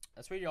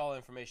let's read you all the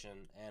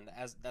information, and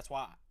that's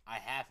why I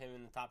have him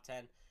in the top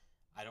 10.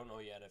 I don't know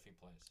yet if he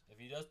plays. If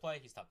he does play,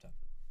 he's top 10.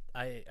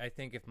 I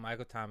think if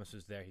Michael Thomas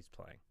was there, he's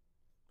playing,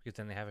 because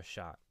then they have a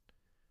shot.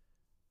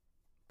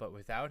 But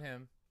without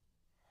him,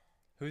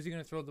 who's he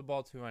going to throw the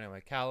ball to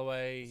anyway?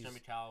 Callaway. It's going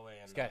to be Callaway.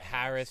 He's got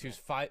Harris, who's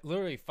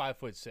literally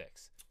 5'6".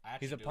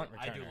 He's a punt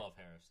returner. I do love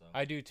Harris, though.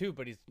 I do too,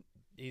 but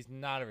he's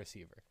not a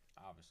receiver.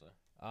 Obviously.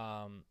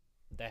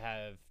 They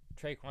have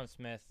Traquan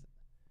Smith,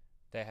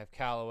 they have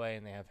Callaway,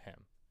 and they have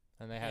him,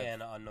 and they have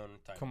an unknown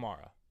type.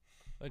 Kamara,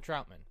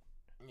 Troutman.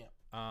 Yeah.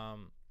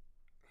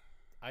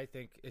 I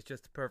think it's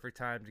just the perfect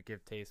time to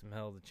give Taysom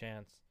Hill the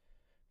chance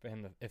for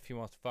him to, if he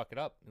wants to fuck it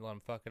up, let him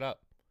fuck it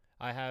up.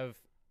 I have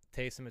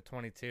Taysom at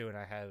 22, and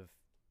I have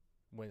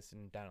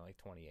Winston down at like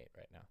 28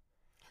 right now.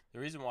 The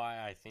reason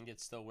why I think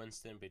it's still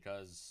Winston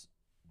because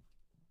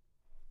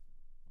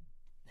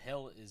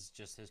Hill is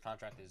just his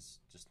contract is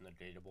just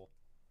negotiable.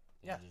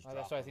 Yeah,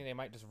 that's why I think they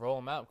might just roll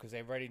him out because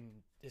they've already.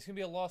 It's gonna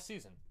be a lost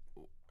season.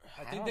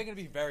 I think they're gonna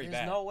be very bad.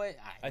 There's no way.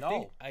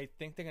 I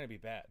think they're gonna be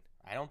bad.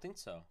 I don't think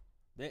so.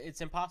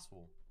 It's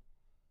impossible.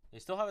 They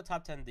still have a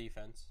top 10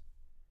 defense.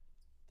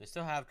 They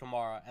still have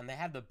Kamara, and they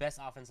have the best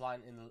offense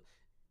line in the.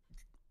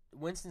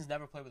 Winston's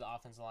never played with the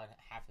offensive line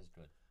half as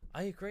good.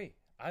 I agree.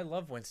 I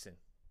love Winston.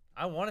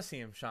 I want to see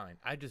him shine.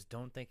 I just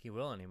don't think he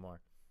will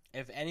anymore.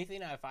 If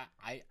anything,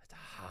 I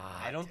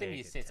don't think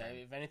he sits.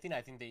 If anything,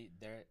 I think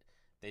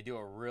they do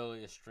a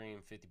really extreme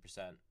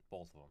 50%,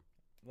 both of them.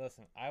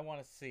 Listen, I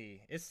want to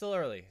see. It's still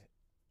early.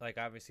 Like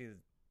obviously,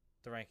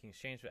 the rankings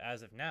change, but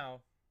as of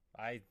now,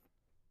 I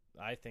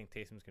think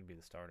Taysom's going to be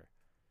the starter.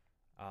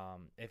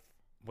 If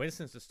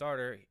Winston's the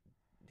starter,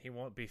 he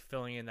won't be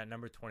filling in that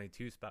number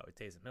 22 spot with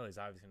Taysom Hill. He's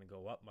obviously going to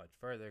go up much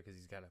further because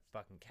he's got a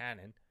fucking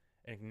cannon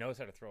and he knows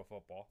how to throw a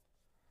football.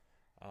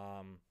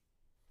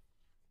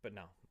 But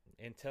no,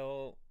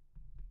 until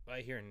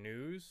I hear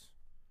news,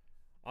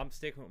 I'm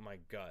sticking with my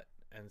gut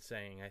and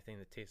saying I think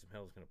that Taysom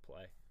Hill is going to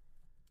play.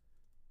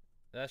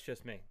 That's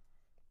just me.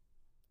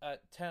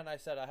 At 10, I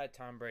said I had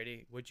Tom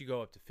Brady. Would you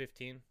go up to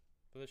 15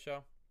 for the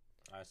show?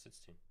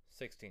 16.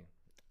 16.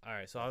 All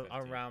right, so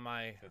I'll round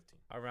 15.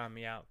 I'll round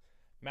me out.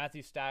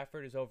 Matthew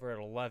Stafford is over at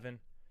 11.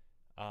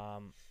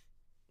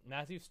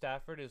 Matthew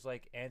Stafford is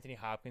like Anthony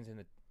Hopkins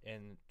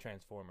in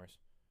Transformers.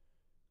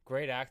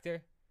 Great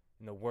actor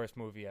in the worst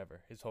movie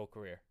ever, his whole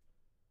career.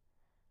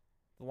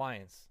 The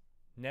Lions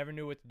never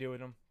knew what to do with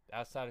him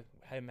outside of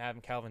him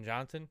having Calvin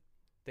Johnson.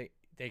 They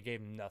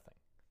gave him nothing.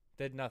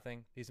 Did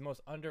nothing. He's the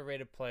most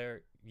underrated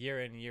player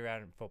year in and year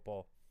out in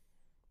football.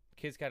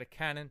 Kid's got a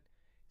cannon.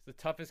 He's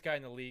the toughest guy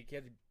in the league.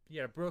 He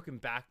had a broken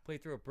back.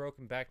 Played through a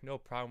broken back, no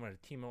problem. When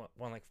a team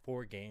won like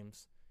 4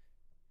 games.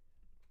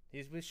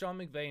 He's with Sean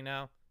McVay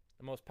now.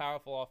 The most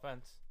powerful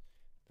offense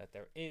that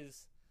there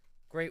is.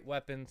 Great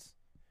weapons.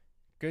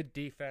 Good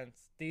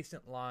defense.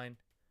 Decent line.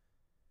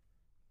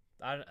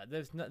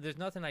 There's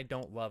nothing I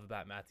don't love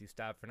about Matthew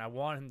Stafford. And I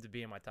want him to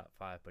be in my top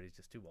 5, but he's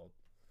just too old.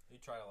 He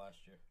tried it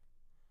last year.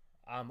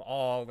 I'm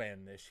all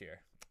in this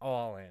year.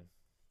 All in.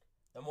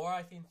 The more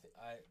I think,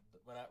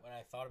 when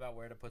I thought about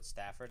where to put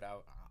Stafford,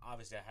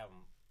 obviously I have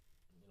him,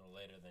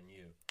 later than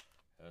you,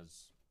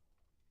 because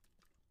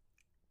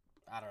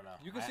I don't know.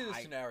 You can see the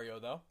scenario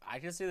though. I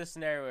can see the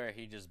scenario where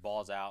he just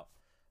balls out,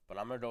 but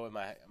I'm gonna go with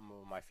my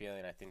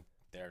feeling. I think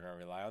they're gonna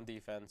rely on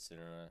defense. They're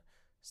gonna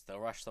still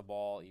rush the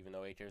ball, even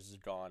though Akers is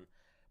gone.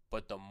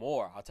 But the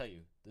more, I'll tell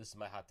you, this is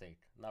my hot take.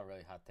 Not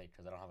really hot take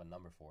because I don't have a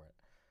number for it.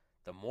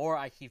 The more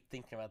I keep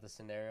thinking about the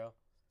scenario,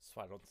 that's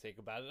why I don't think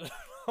about it.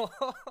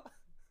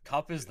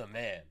 Kupp is the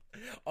man.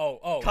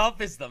 Oh,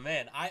 Kupp is the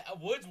man.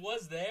 Woods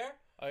was there,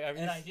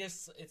 and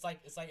it's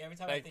like every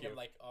time I think I'm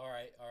like, all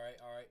right.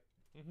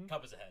 Mm-hmm.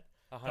 Kupp is ahead.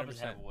 100%. Kupp is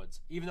ahead of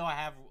Woods. Even though I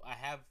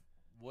have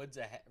Woods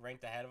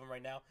ranked ahead of him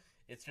right now,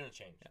 it's gonna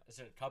change.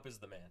 Yeah. Kupp is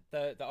the man.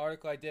 The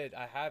article I did,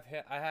 I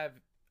have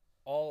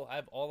all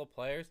the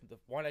players. The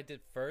one I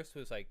did first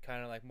was like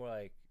kind of like more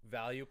like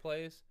value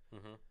plays.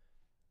 Mm-hmm.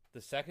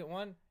 The second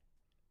one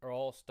are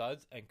all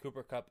studs, and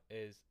Cooper Kupp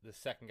is the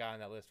second guy on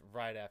that list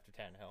right after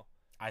Tannehill.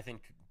 I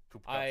think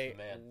Cooper Kupp's the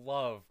man. I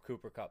love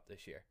Cooper Kupp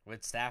this year.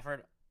 With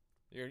Stafford,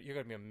 you're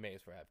gonna be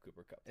amazed where I have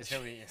Cooper Kupp. It's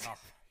gonna be.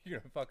 You're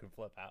gonna fucking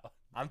flip out.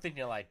 I'm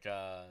thinking like,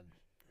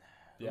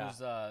 who's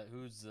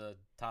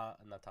not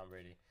Tom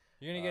Brady?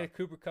 You're gonna get a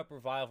Cooper Cup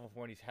revival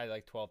from when he's had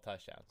like 12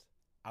 touchdowns.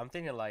 I'm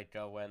thinking like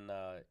when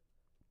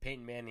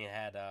Peyton Manning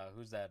had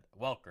who's that?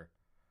 Welker.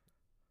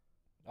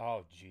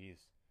 Oh, jeez.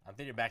 I'm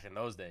thinking back in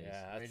those days.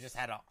 Yeah, He just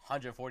had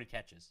 140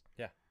 catches.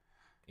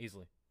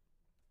 Easily.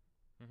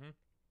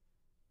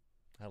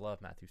 I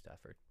love Matthew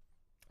Stafford.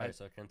 All right,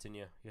 so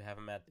continue. You have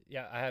him at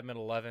Yeah, I have him at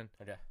 11.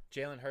 okay.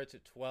 Jalen Hurts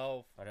at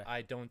 12. Okay.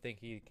 I don't think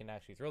he can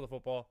actually throw the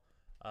football,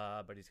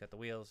 but he's got the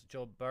wheels.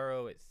 Joe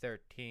Burrow at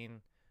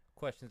 13.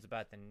 Questions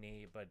about the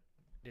knee, but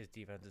his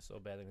defense is so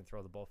bad they can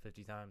throw the ball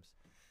 50 times.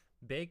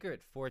 Baker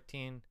at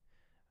 14.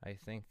 I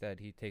think that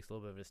he takes a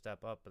little bit of a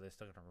step up, but they're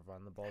still going to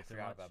run the ball I too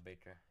forgot much. about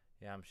Baker.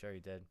 Yeah, I'm sure he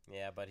did.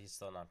 Yeah, but he's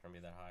still not going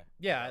to be that high.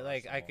 Yeah, Not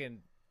like rushable.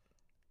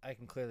 I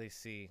can clearly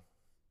see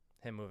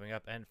him moving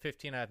up. And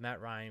 15, I have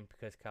Matt Ryan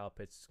because Kyle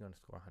Pitts is going to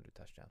score 100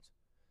 touchdowns.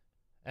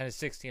 And at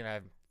 16, I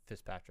have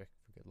Fitzpatrick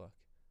for good luck.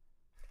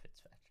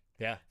 Fitzpatrick.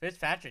 Yeah.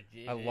 Fitzpatrick.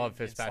 I love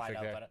did slide Fitzpatrick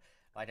up, there. but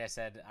like I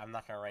said, I'm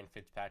not going to rank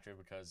Fitzpatrick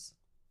because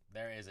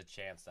there is a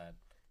chance that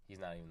he's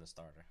not even the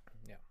starter.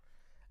 Yeah.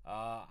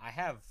 I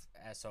have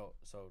so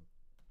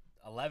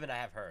 11. I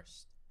have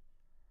Hurst.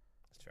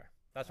 That's fair.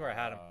 That's where I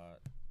had him.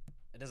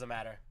 It doesn't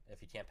matter if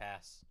he can't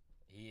pass.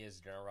 He is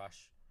gonna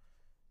rush.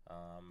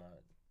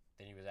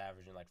 Then he was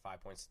averaging like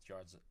 5.6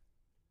 yards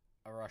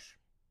a rush,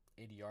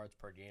 80 yards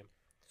per game.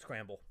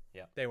 Scramble.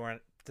 Yeah. They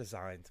weren't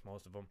designed,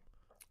 most of them.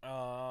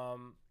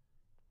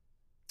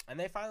 And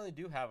they finally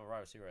do have a wide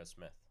receiver as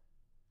Smith.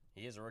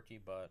 He is a rookie,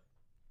 but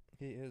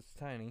He is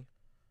tiny.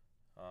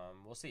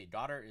 we'll see.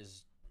 Goddard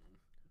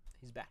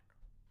he's back.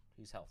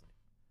 He's healthy.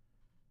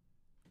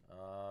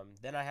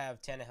 Then I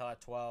have Tannehill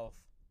at 12.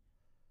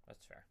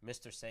 That's fair.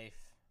 Mr. Safe.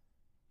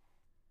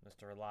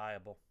 Mr.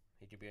 Reliable.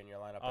 He could be in your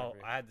lineup. Oh,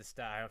 I had the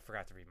stat. I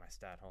forgot to read my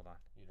stat. Hold on.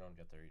 You don't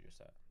get to read your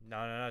set.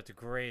 No. It's a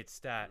great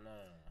stat. No.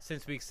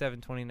 Since week 7,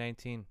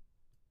 2019,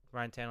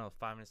 Ryan Tannehill has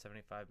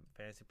 575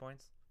 fantasy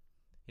points.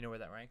 You know where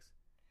that ranks?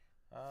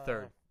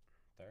 Third.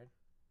 Third?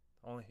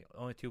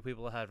 Only 2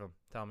 people ahead of him.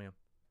 Tell me him.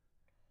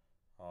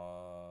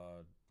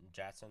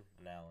 Jackson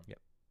and Allen. Yep.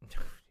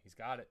 He's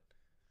got it.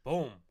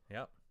 Boom.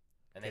 Yep.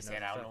 And they Good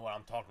said, number I don't stuff. know what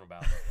I'm talking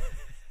about.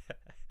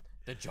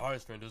 The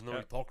Giants fan doesn't know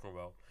what he's talking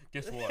about.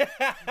 Guess what?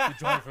 The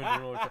Giants fan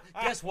doesn't know what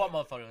Guess what,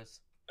 motherfuckers?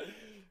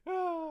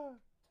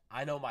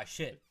 I know my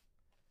shit.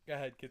 Go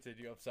ahead,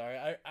 continue. I'm sorry.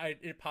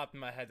 It popped in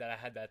my head that I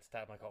had that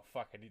stat. I'm like, oh,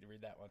 fuck, I need to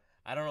read that one.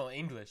 I don't know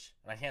English,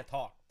 and I can't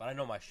talk, but I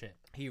know my shit.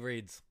 He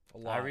reads a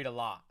lot. I read a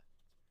lot.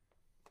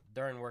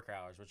 During work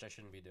hours, which I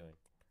shouldn't be doing.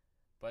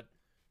 But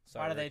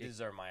Sorry, why do they Ricky.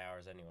 deserve my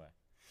hours anyway?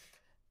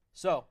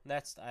 So,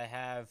 next I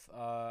have,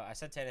 I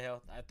said Tannehill.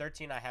 At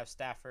 13, I have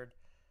Stafford.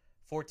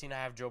 14, I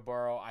have Joe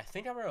Burrow. I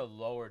think I'm going to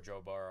lower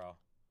Joe Burrow.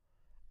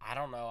 I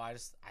don't know. I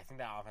think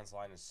that offensive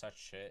line is such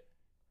shit.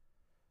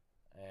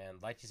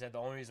 And like you said, the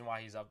only reason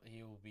why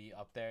he will be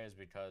up there is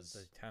because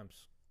The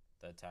attempts.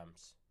 the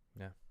attempts.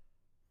 Yeah.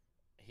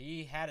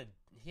 He had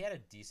a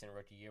decent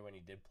rookie year when he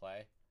did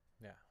play.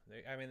 Yeah.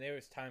 There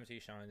was times he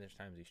shone, there's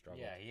times he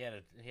struggled. Yeah, he had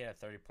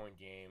a 30-point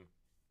game.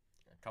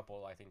 A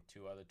couple, I think,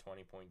 2 other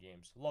 20-point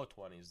games. Low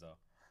 20s though.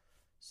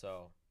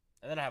 So,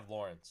 and then I have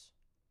Lawrence.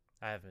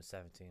 I have him at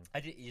 17. I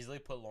could easily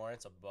put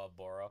Lawrence above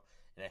Burrow,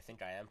 and I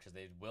think I am because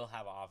they will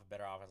have a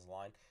better offensive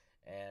line.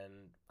 And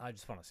I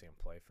just want to see him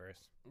play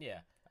first. yeah,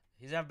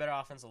 he's gonna have a better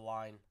offensive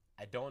line.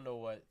 I don't know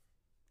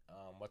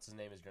what's his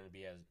name is going to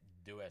be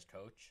do as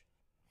coach,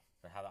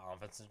 and how the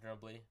offense is going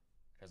to be.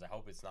 Because I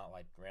hope it's not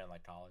ran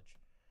like college.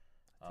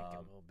 I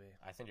think it will be.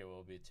 I think it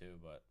will be too,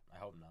 but I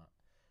hope not.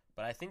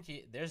 But I think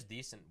there's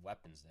decent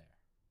weapons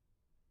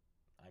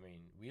there. I mean,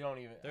 we don't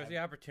even. There's the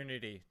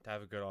opportunity to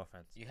have a good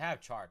offense. You have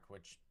Chark,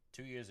 which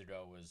 2 years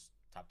ago was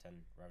top 10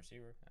 wide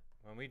receiver.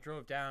 When we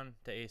drove down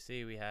to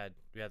AC, we had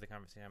the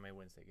conversation how many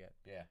wins they get.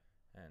 Yeah.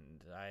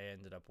 And I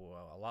ended up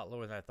a lot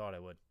lower than I thought I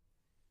would.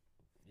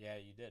 Yeah,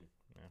 you did.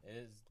 Yeah. It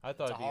is. I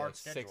thought it's it'd a be hard like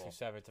 6 schedule. or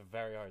 7. It's a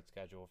very hard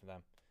schedule for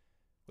them.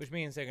 Which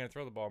means they're going to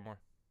throw the ball more.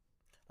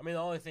 I mean,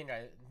 the only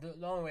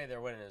way they're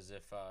winning is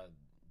if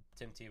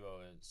Tim Tebow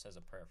says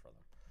a prayer for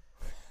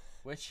them,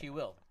 which he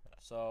will.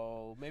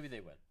 So maybe they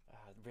win. I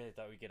really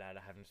thought we'd get out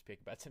of having to speak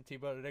about Tim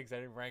Tebow today because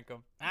I didn't rank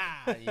him.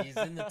 He's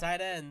in the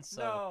tight end.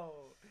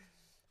 So,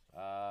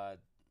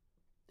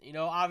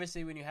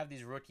 obviously when you have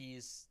these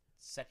rookies,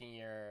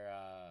 second-year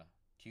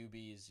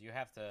QBs, you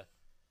have to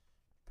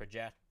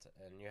project,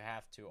 and you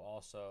have to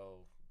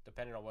also,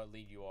 depending on what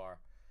league you are,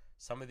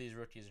 some of these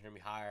rookies are going to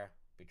be higher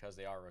because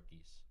they are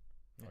rookies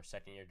or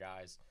second-year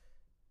guys.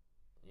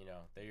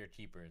 They're your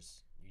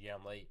keepers. You get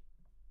them late,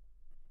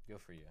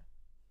 good for you.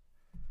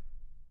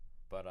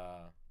 But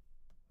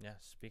yeah,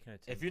 speaking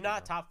of Tim if you're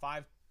not Tebow. top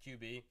 5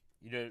 QB,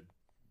 you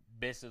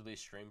basically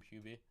stream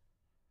QB.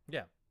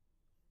 Yeah.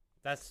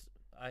 That's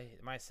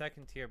my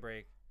second tier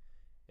break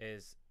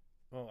is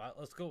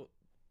let's go.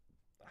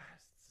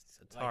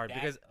 It's hard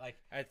because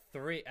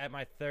at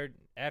my third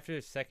after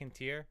the second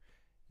tier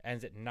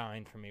ends at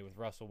 9 for me with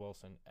Russell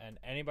Wilson, and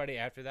anybody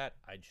after that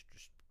I'd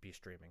just be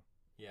streaming.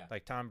 Yeah.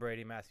 Like Tom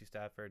Brady, Matthew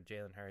Stafford,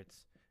 Jalen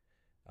Hurts.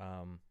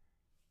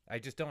 I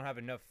just don't have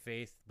enough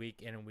faith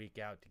week in and week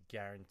out to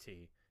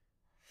guarantee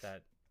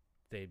that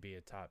they'd be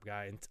a top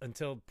guy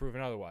until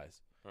proven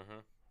otherwise. Mm-hmm.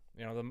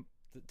 You know,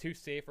 the two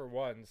safer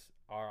ones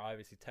are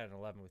obviously 10 and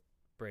 11 with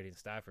Brady and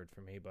Stafford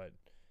for me, but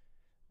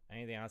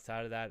anything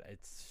outside of that,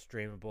 it's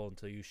streamable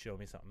until you show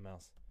me something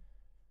else.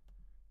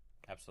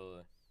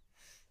 Absolutely.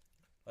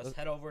 Let's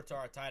head over to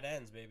our tight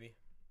ends, baby.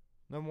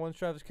 Number one's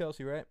Travis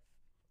Kelce, right?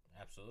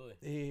 Absolutely.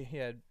 He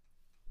had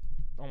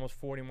almost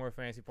 40 more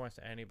fantasy points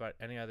than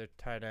any other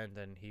tight end,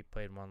 and he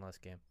played one less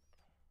game.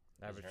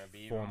 There's going to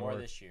be even more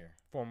this year.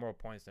 4 more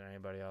points than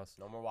anybody else.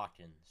 No more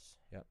Watkins.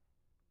 Yep.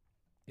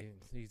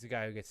 He's the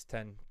guy who gets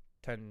 10,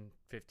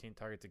 15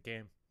 targets a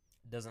game.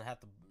 Doesn't have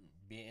to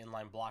be an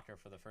inline blocker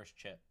for the first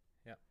chip.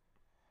 Yeah.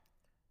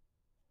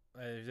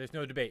 There's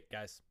no debate,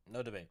 guys.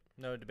 No debate.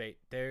 No debate.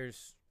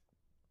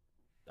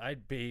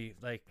 I'd be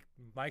like,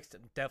 Mike's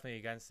definitely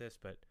against this,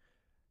 but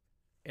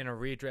in a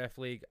redraft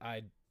league,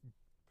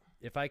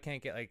 if I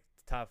can't get like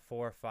top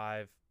 4 or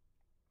 5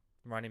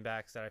 running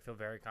backs that I feel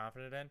very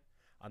confident in,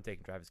 I'm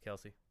taking Travis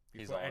Kelce.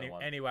 He's the only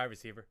one. Any wide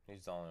receiver.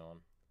 He's the only one.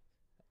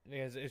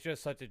 Because it's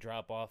just such a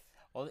drop off.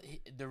 Well,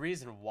 the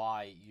reason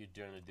why you're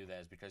going to do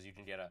that is because you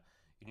can get a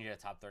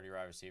top 30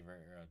 wide receiver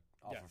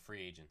off of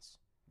free agents.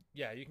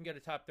 Yeah, you can get a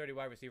top 30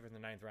 wide receiver in the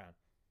 9th round.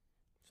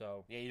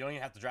 So yeah, you don't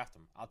even have to draft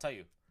them. I'll tell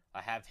you,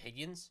 I have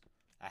Higgins,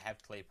 I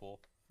have Claypool,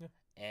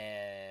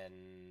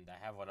 and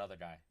I have one other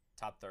guy,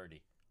 top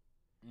 30.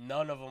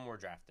 None of them were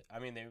drafted. I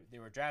mean, they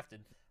were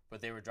drafted,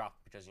 but they were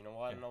dropped because you know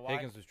what? I don't know why.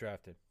 Higgins was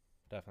drafted.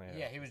 Definitely.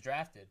 Yeah, he was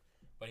drafted,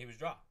 but he was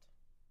dropped.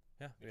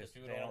 Yeah, because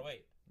people don't want to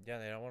wait. Yeah,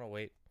 they don't want to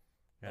wait.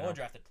 No one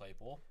drafted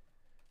Claypool.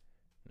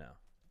 No.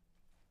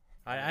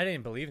 I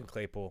didn't believe in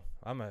Claypool.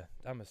 I'm a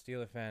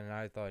Steeler fan, and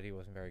I thought he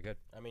wasn't very good.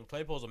 I mean,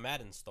 Claypool's a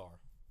Madden star.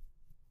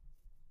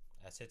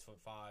 At 6'5",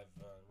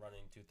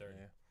 running 230.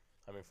 Yeah.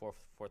 I mean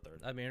 430.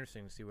 That'd be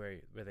interesting to see where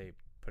they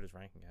put his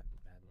ranking at.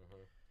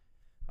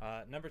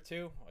 Mm-hmm. Number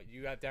 2,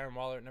 you got Darren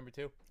Waller at number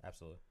 2.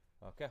 Absolutely.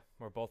 Okay,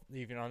 we're both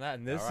even on that,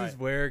 and this All right. is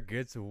where it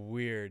gets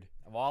weird.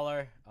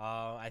 Waller,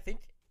 I think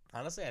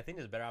there's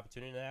a better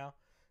opportunity now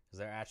because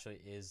there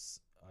actually is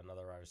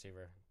another wide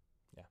receiver.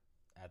 Yeah.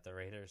 At the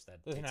Raiders,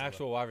 There's an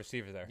actual wide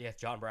receiver there. Yeah,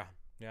 John Brown.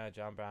 Yeah,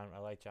 John Brown. I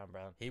like John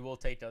Brown. He will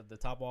take the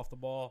top off the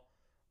ball.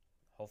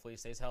 Hopefully, he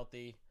stays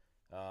healthy.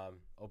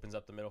 Opens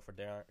up the middle for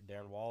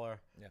Darren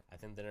Waller. Yeah. I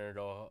think they're going to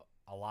do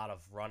a lot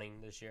of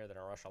running this year. They're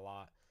going to rush a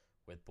lot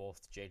with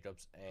both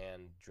Jacobs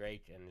and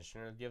Drake, and it's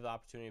going to give the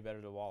opportunity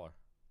better to Waller.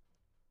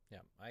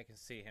 Yeah, I can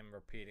see him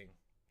repeating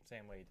the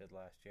same way he did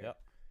last year. Yep.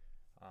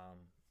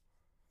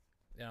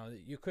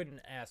 You couldn't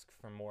ask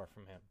for more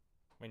from him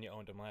when you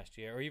owned him last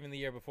year, or even the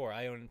year before.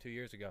 I owned him 2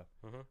 years ago.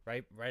 Mm-hmm.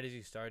 Right as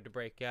he started to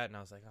break out, and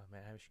I was like, oh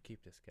man, I should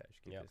keep this guy.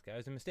 This guy. It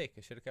was a mistake.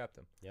 I should have kept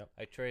him. Yep.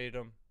 I traded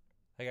him.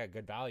 I got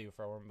good value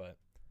for him, but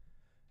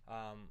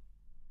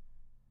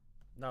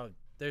no,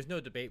 there's no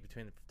debate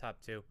between the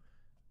top 2.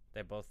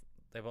 They both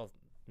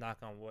knock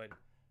on wood.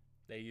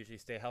 They usually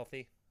stay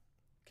healthy.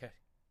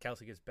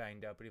 Kelce gets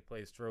banged up, but he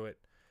plays through it.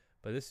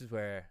 But this is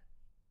where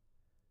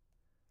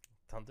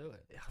don't do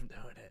it. I'm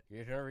doing it.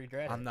 You're gonna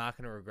regret it. I'm not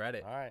gonna regret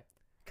it. All right.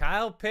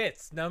 Kyle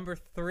Pitts, number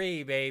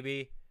 3,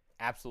 baby.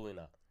 Absolutely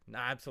not. No,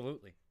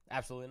 absolutely.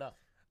 Absolutely not.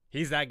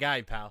 He's that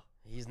guy, pal.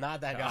 He's not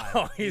that guy.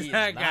 Oh, he's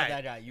that guy. Not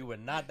that guy. You were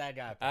not that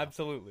guy, pal.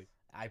 Absolutely.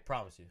 I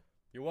promise you.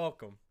 You're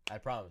welcome. I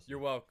promise you. You're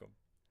welcome.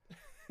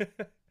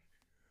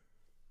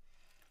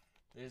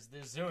 There's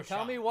zero Tell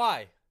shot. me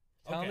why.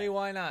 Tell Okay. me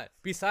why not.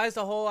 Besides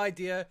the whole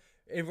idea,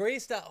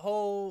 erase that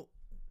whole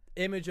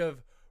image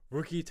of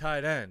rookie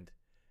tight end.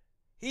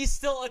 He's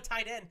still a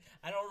tight end.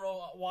 I don't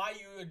know why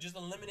you just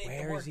eliminate the word tight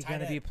end. Where is he going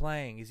to be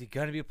playing? Is he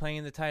going to be playing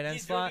in the tight end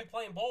He's slot? going to be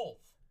playing both.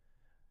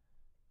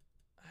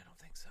 I don't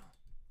think so.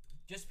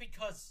 Just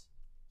because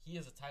he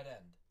is a tight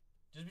end,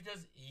 just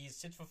because he's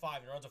 6'5"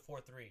 and runs a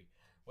 4.3,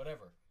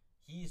 whatever,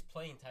 he's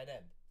playing tight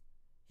end.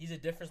 He's a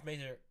difference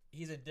maker.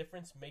 He's a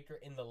difference maker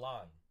in the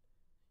line.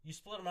 You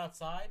split him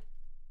outside.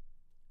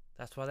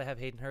 That's why they have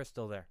Hayden Hurst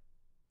still there.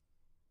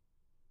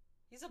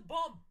 He's a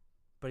bum.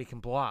 But he can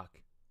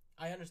block.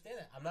 I understand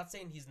that. I'm not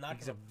saying he's not.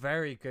 He's a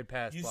very good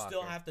pass You blocker.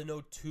 still have to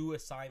know 2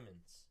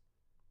 assignments.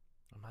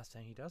 I'm not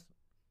saying he doesn't.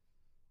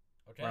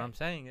 Okay. What I'm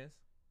saying is,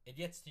 It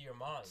gets to your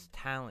mind. it's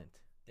talent.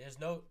 There's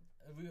no.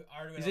 We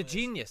already He's know a this.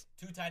 genius.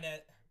 2 tight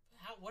end.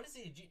 What is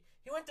he?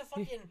 He went to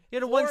fucking. He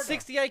had a Florida.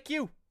 160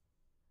 IQ.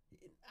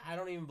 I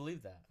don't even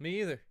believe that.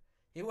 Me either.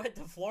 He went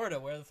to Florida,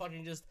 where the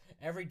fucking just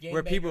every game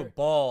Where people banger-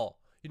 ball.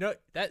 You know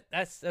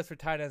that's where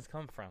tight ends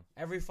come from.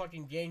 every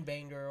fucking game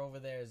banger over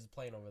there is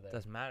playing over there.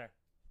 Doesn't matter.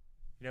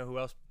 You know who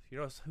else?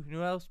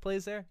 Who else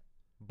plays there?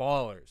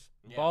 Ballers.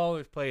 Yeah.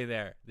 Ballers play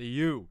there. The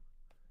U.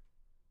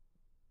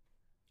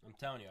 I'm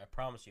telling you, I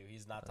promise you,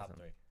 he's not top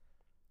Doesn't.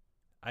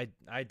 3.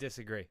 I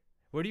disagree.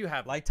 Where do you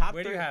have him? Like top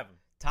Where 3. do you have him?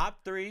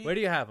 Top 3. Where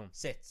do you have him?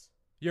 Sits.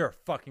 You're a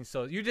fucking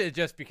soul. You did it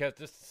just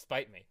to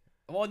spite me.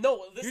 Well,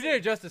 no. Listen, You did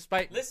it just to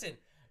spite me. Listen,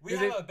 we Is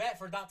have it- a bet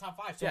for not top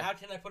 5. So Yeah. how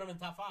can I put him in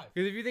top 5?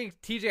 Because if you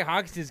think TJ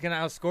Hawkins is going to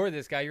outscore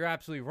this guy, you're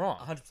absolutely wrong.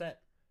 100%.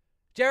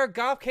 Jared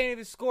Goff can't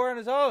even score on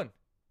his own.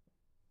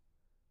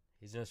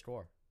 He's gonna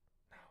score.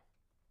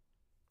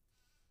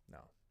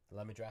 No.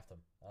 Let me draft him.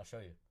 I'll show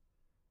you.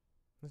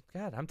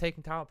 God, I'm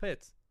taking Kyle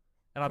Pitts,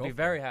 and I'll Go be for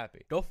very it.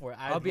 happy. Go for it.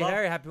 I'll be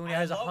very happy when he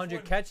has 100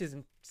 when- catches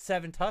and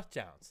 7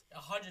 touchdowns.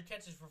 100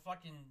 catches for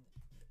fucking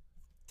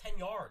 10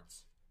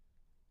 yards.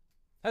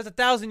 That's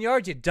 1,000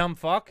 yards, you dumb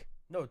fuck.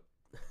 No.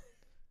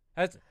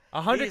 That's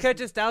 100 He's-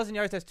 catches, 1,000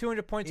 yards. That's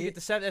 200 points. You he- get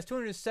to 7. That's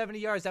 270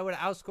 yards. That would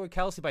have outscored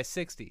Kelsey by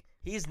 60.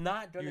 He's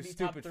not going You to be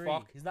top stupid 3.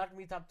 fuck. He's not going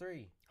to be top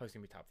 3. Oh, he's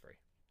gonna be top 3.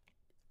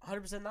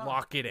 100% not.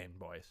 Lock it in,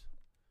 boys.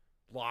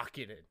 Lock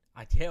it in.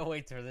 I can't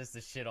wait for this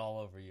to shit all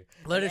over you.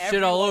 Let And it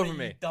shit all every one over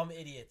of you me. dumb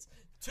idiots.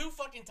 2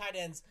 fucking tight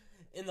ends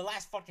in the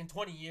last fucking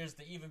 20 years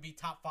to even be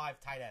top 5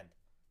 tight end.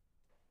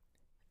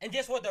 And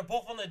guess what? They're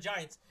both on the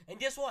Giants. And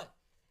guess what?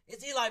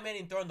 It's Eli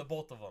Manning throwing to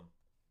both of them.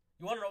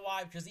 You want to know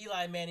why? Because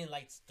Eli Manning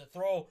likes to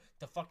throw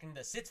to fucking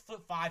the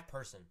 6'5"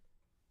 person.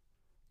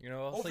 You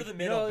know, Over like, the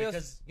middle, you know,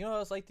 because- you know who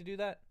else like to do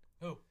that?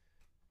 Who?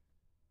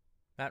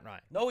 Matt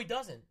Ryan. No, he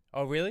doesn't.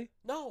 Oh, really?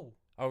 No.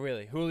 Oh,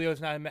 really? Julio's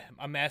not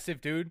a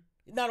massive dude.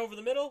 Not over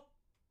the middle.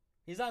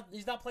 He's not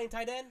playing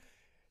tight end.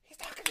 He's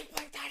not gonna be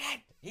playing tight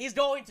end. He's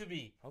going to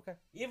be. Okay.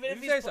 Even If if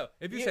you he's say pl- so.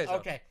 If you Yeah, say so.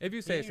 Okay. If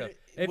you say so.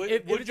 Would-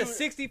 If would it's a you-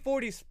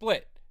 60-40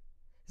 split,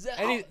 Is that-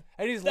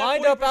 and he's that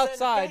lined up 40%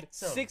 outside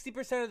affects him.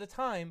 60% of the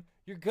time,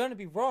 you're gonna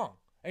be wrong,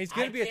 and he's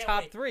gonna I be a can't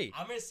top wait. 3.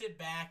 I'm gonna sit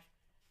back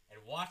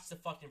and watch the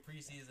fucking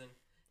preseason.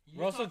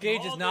 You're Russell talking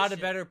Gage is all not this a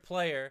shit. better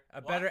player, a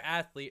What? better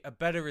athlete, a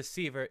better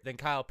receiver than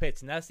Kyle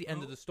Pitts, and that's the end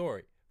Who? of the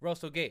story.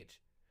 Russell Gage,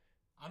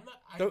 I'm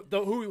not.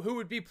 who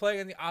would be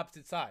playing on the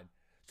opposite side.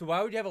 So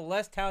why would you have a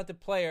less talented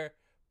player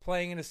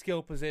playing in a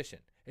skill position?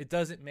 It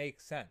doesn't make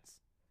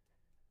sense.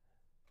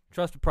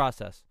 Trust the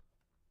process.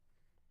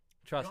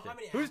 Trust You know how it.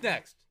 many Who's athletes-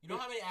 next? You know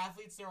how many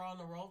athletes there are in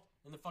the world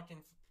in the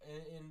fucking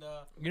in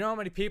the You know how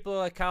many people are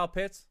like Kyle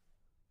Pitts?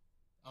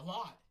 a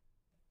lot.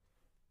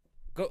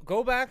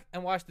 Go back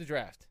and watch the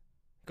draft.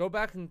 Go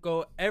back and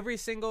go every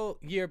single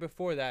year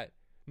before that.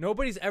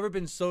 Nobody's ever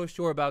been so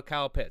sure about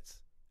Kyle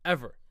Pitts.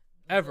 Ever.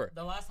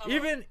 The last time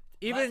Even last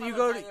you time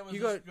go a tight end was you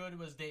go. this good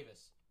was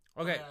Davis.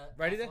 Okay,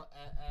 ready then?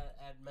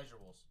 At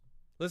measurables.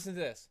 Listen to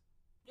this.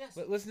 Yes.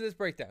 Listen to this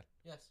breakdown.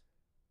 Yes.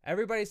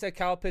 Everybody said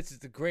Kyle Pitts is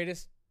the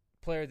greatest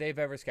player they've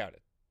ever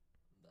scouted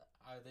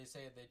They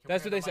say they.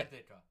 That's what they compared say. to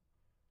Mike Ditka.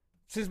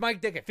 since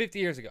Mike Ditka 50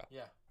 years ago.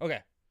 Yeah.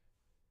 Okay.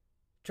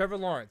 Trevor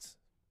Lawrence,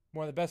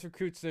 one of the best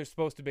recruits there's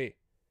supposed to be.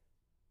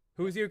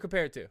 Who is he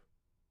compared to?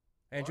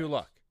 Andrew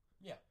Lawrence? Luck.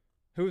 Yeah.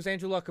 Who was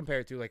Andrew Luck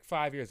compared to like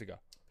 5 years ago?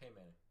 Peyton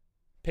Manning.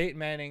 Peyton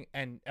Manning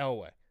and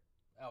Elway.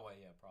 Elway,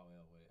 yeah, probably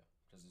Elway, yeah.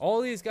 'Cause he's-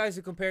 All these guys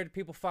are compared to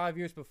people 5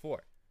 years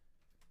before.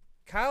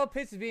 Kyle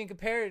Pitts is being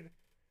compared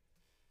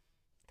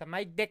to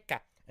Mike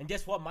Ditka. And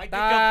guess what? Mike The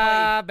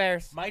Ditka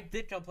Bears. played. Mike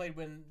Ditka played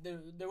when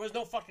there was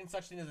no fucking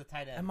such thing as a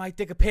tight And end. Mike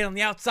Ditka played on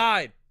the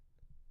outside.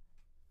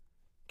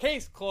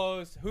 Case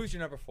closed. Who's your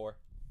number 4?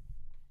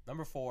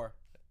 Number 4,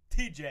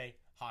 T.J.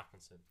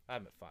 Hawkinson.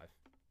 I'm at 5.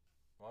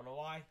 Wanna know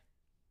why?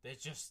 There's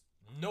just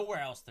nowhere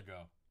else to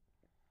go.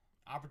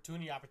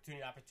 Opportunity.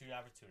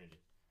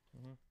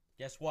 Mhm.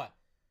 Guess what?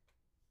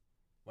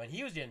 When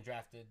he was getting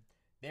drafted,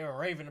 they were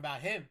raving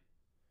about him.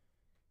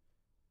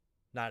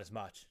 Not as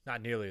much.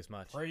 Not nearly as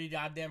much. Pretty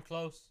goddamn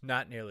close.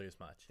 Not nearly as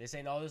much. They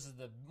say, no, this is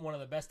one of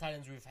the best tight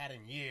ends we've had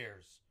in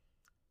years.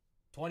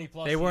 20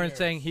 plus They weren't years.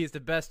 saying he's the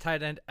best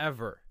tight end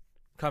ever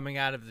coming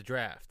out of the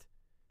draft.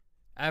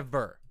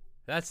 Ever.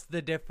 That's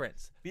the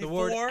difference. The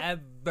word Before-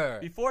 ever.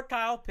 Before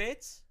Kyle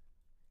Pitts,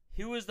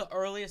 he was the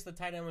earliest the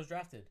tight end was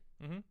drafted.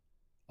 Mhm.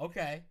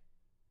 Okay.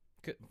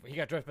 He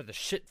got drafted by the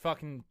shit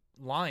fucking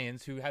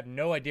Lions who have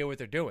no idea what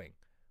they're doing.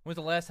 When's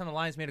the last time the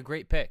Lions made a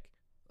great pick?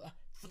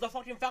 The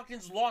fucking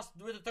Falcons lost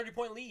with a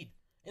 30-point lead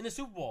in the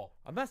Super Bowl.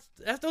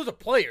 Those are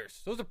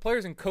players. Those are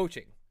players in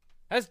coaching.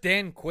 That's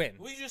Dan Quinn.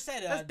 Well, you just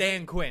said That's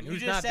Dan Quinn, You who's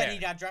just not said there. he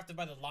got drafted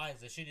by the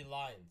Lions, the shitty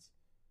Lions.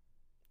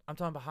 I'm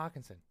talking about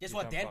Hawkinson. Guess you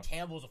what? dumb Dan fuck.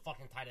 Campbell's a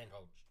fucking tight end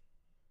coach.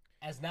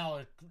 As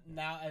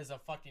a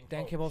fucking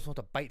Dan coach. Campbell wants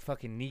to bite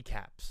fucking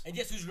kneecaps. And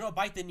guess who's gonna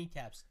bite the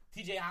kneecaps?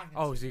 T.J. Hawkinson.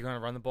 Oh, is he going to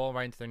run the ball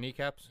right into their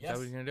kneecaps? Is Yes. that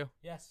what he's going to do?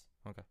 Yes.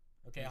 Okay.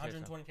 Okay, You say so.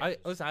 120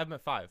 catches. Listen, I'm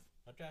at 5.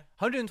 Okay.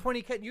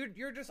 120 catch.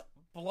 You're just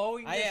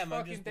blowing I this am. I'm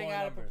fucking just thing blowing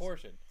out of numbers.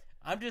 proportion.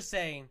 I'm just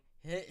saying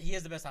he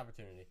has the best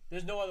opportunity.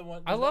 There's no other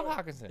one. I there's love no-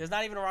 Hawkinson. There's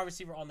not even a wide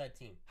receiver on that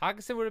team.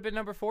 Hawkinson would have been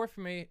number 4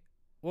 for me.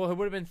 Well, it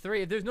would have been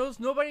 3. If there's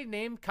nobody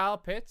named Kyle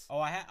Pitts,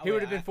 Oh, he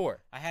would have been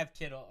 4. I have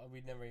Kittle.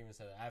 We never even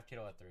said that. I have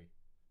Kittle at 3.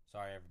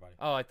 Sorry, everybody.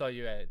 Oh, I thought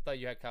you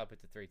had Kyle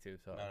Pitts at 3 too.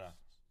 So No.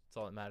 that's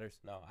all that matters.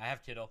 No, I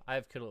have Kittle. I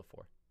have Kittle at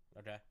 4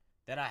 Okay.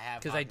 Then I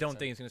have because I don't Hawkinson.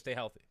 think he's going to stay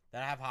healthy.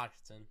 Then I have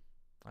Hawkinson.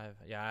 I have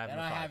Then him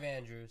I at 5. have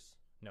Andrews.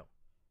 No.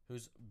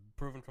 Who's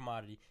proven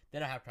commodity.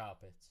 Then I have Kyle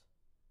Pitts.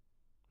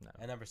 No.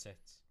 At number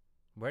 6.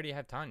 Where do you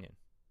have Tanyan?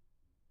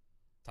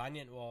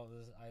 Tanyan, well,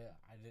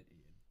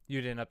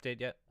 You didn't update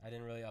yet. I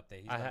didn't really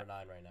update. He's I number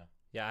 9 right now.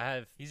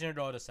 Yeah, He's gonna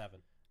go to 7.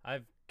 I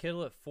have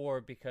Kittle at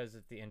 4 because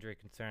of the injury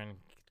concern.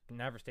 Can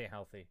never stay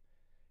healthy.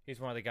 He's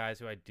one of the guys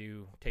who I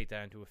do take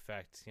that into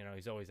effect. You know,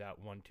 he's always out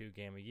 1-2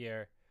 game a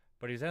year,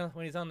 but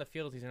when he's on the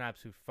field, he's an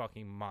absolute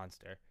fucking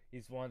monster.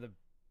 He's one of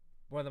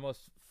the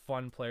most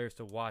fun players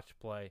to watch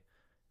play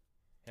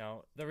You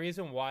know, the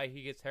reason why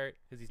he gets hurt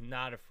is he's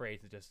not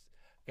afraid to just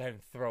go ahead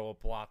and throw a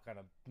block on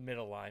a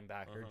middle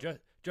linebacker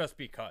just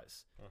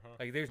because.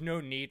 Like, there's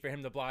no need for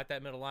him to block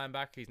that middle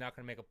linebacker. He's not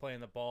going to make a play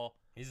on the ball.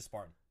 He's a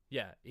Spartan.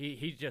 Yeah,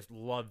 he just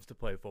loves to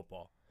play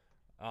football.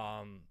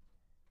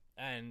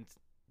 And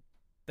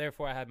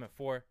therefore I have him at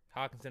 4.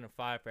 Hockenson at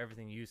 5 for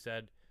everything you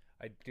said.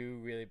 I do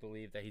really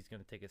believe that he's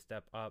going to take a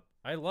step up.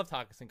 I loved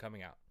Hockenson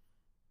coming out.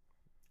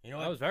 You know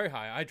I what? was very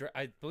high.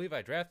 I believe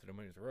I drafted him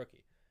when he was a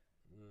rookie.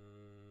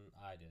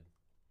 I did.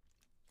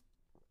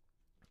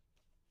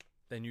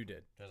 Then you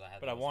did. Because I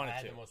had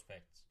I the most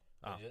picks.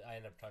 Oh. I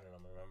ended up cutting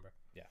him, remember?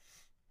 Yeah.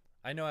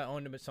 I know I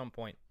owned him at some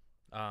point.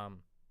 I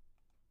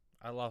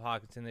love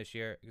Hockenson this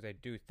year because I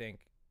do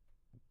think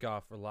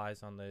Goff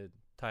relies on the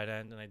tight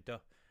end, and I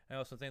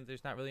also think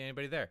there's not really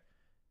anybody there.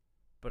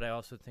 But I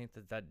also think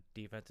that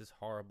defense is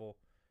horrible.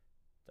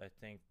 I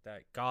think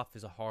that Goff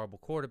is a horrible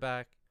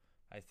quarterback.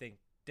 I think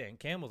Dan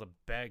Campbell's a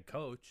bad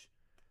coach.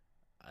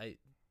 I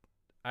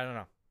don't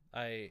know.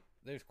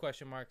 There's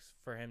question marks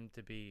for him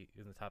to be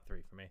in the top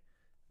 3 for me.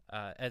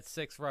 At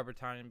 6, Robert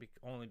Tonyan,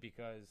 only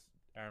because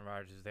Aaron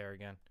Rodgers is there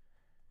again.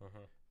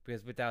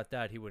 Because without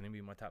that, he wouldn't be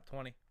in my top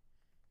 20.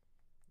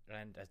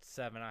 And at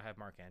 7, I have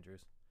Mark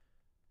Andrews.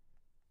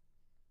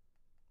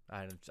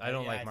 I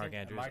don't like Mark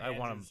Andrews. I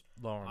want him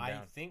lower him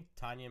down. I think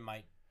Tonyan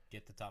might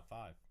get the top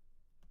 5.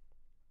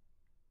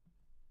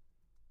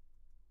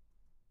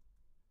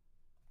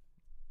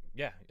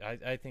 Yeah,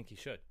 I think he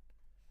should.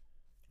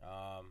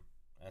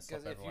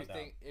 Because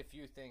if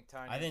you think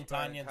Tonyan's I think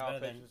Tonyan's better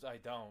than I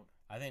don't.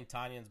 I think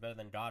Tonyan's better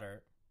than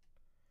Goddard,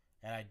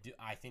 and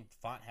I think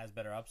Font has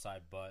better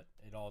upside, but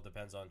it all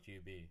depends on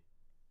QB.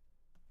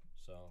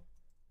 So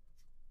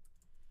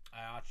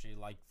I actually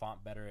like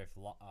Font better if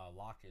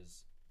Locke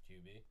is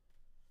QB.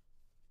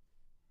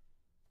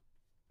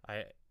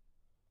 I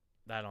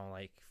don't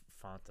like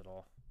Font at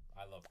all.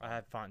 I love Font. I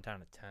had Font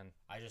down at 10.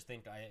 I just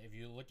think if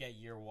you look at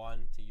year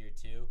 1 to year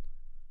 2,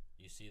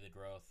 you see the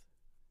growth.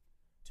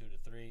 2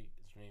 to 3,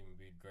 it's gonna even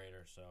be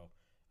greater. So,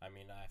 I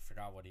mean, I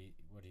forgot what he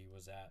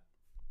was at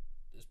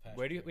this past.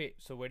 Wait?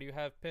 So where do you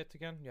have Pitts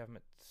again? You have him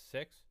at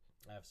 6.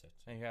 I have 6.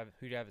 And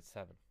who do you have at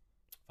 7?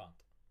 Font.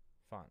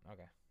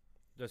 Okay.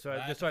 Just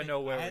so I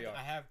know where we are.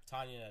 I have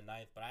Tonyan at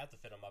 9th, but I have to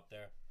fit him up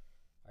there.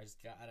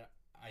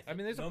 I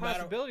mean, there's a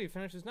possibility he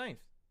finishes 9th.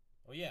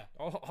 Oh yeah.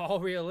 All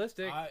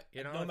realistic.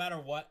 No matter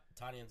what,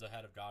 Tonyan's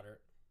ahead of Goddard.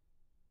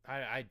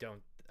 I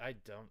don't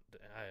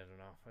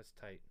know. That's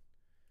tight.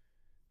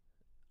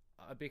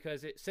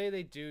 Because say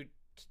they do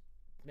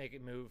make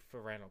it move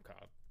for Randall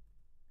Cobb.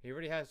 He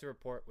already has to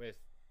report with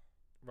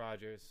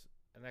Rodgers,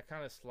 and that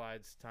kind of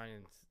slides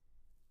Tonyan's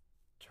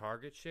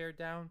target share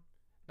down.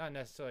 Not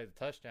necessarily the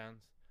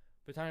touchdowns,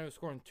 but Tonyan was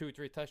scoring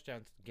 2-3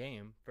 touchdowns a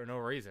game for no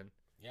reason.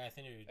 Yeah, I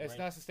think it's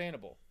not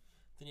sustainable.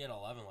 I think he had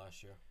 11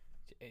 last year.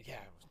 Yeah,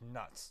 it was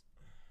nuts.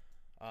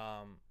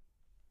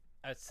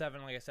 At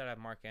 7, like I said, I have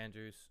Mark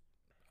Andrews.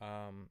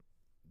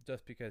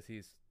 Just because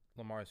he's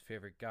Lamar's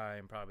favorite guy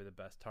and probably the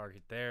best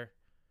target there.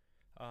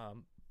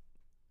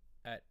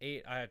 At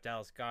 8, I have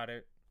Dallas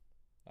Goedert.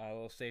 A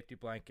little safety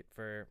blanket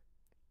for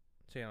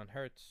Jalen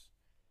Hurts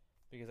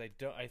because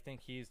I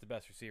think he's the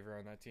best receiver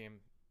on that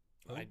team.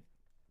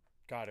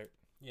 Goedert.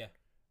 Yeah.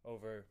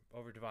 Over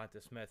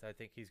Devonta Smith, I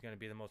think he's going to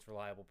be the most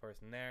reliable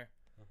person there.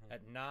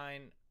 At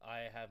 9, I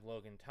have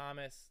Logan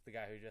Thomas, the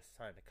guy who just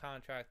signed a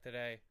contract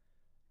today.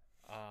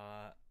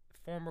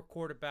 Former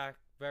quarterback,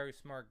 very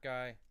smart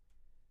guy.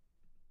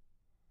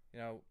 You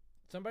know,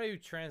 somebody who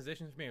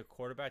transitions from being a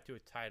quarterback to a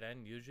tight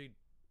end usually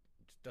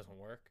just doesn't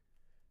work.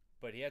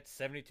 But he had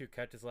 72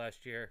 catches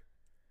last year,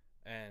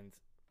 and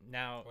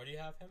now... Where do you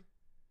have him?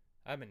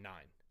 I'm at 9.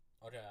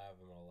 Okay, I have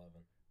him at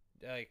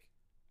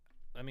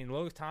 11.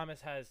 Logan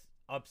Thomas has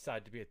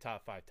upside to be a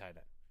top 5 tight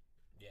end.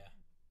 Yeah.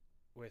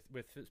 With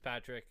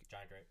Fitzpatrick.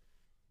 Giant great.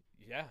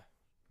 Yeah.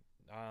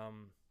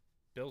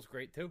 Bill's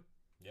great, too.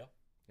 Yeah.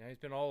 Yeah, he's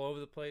been all over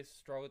the place,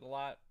 struggled a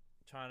lot,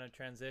 trying to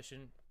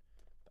transition.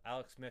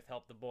 Alex Smith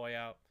helped the boy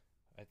out.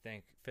 I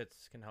think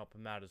Fitz can help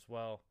him out as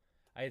well.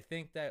 I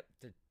think that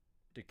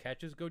the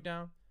catches go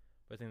down,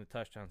 but I think the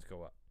touchdowns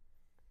go up.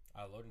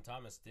 Logan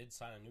Thomas did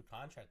sign a new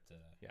contract today.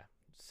 Yeah.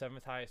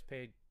 7th highest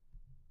paid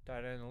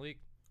tight end in the league.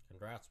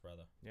 Congrats,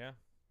 brother. Yeah.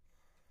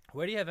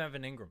 Where do you have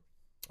Evan Ingram?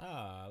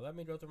 Let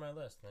me go through my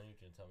list, then you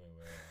can tell me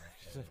where.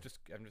 I'm just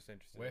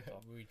interested. Where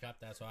we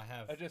got that? So I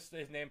have. His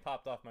name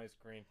popped off my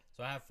screen.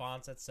 So I have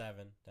Fonts at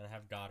 7. Then I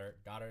have Goddard.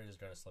 Goddard is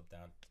going to slip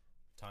down.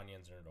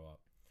 Tonyan's going to go up.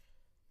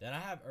 Then I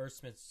have Irv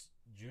Smith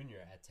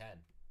Jr. at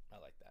 10. I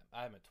like that.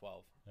 I am at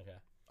 12. Okay.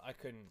 I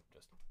couldn't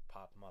just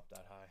pop him up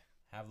that high.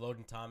 Have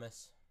Logan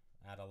Thomas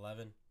at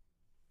 11.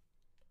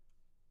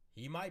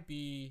 He might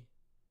be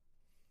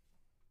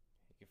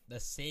the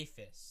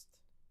safest.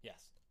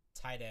 Yes.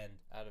 Tight end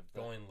out of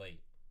going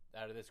late.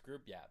 Out of this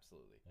group, yeah,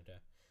 absolutely. Okay.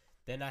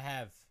 Then I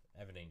have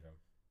Evan Ingram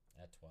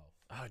at 12.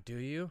 Oh, do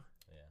you?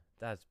 Yeah.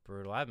 That's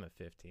brutal. I have him at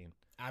 15.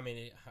 I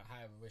mean,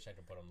 I wish I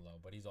could put him low,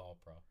 but he's all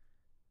pro.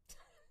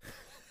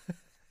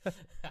 I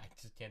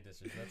just can't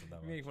disrespect him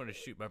that much. You want to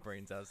shoot my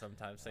brains out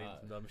sometimes saying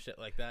some dumb shit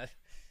like that.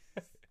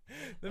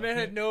 The man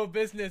had no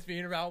business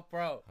being a route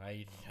pro.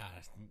 I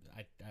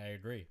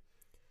agree.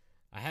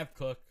 I have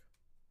Cook.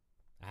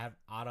 I have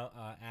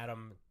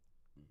Adam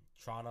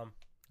Trotman.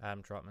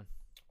 Adam Trotman.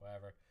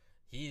 Whatever.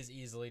 He's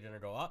easily going to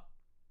go up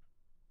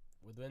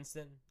with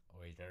Winston,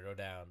 or he's going to go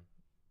down,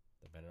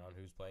 depending on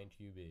who's playing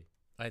QB.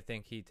 I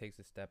think he takes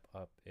a step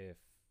up if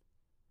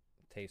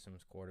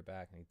Taysom's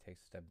quarterback, and he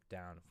takes a step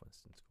down if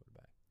Winston's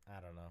quarterback. I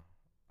don't know.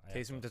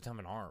 Taysom doesn't have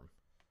an arm.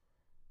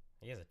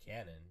 He has a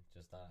cannon,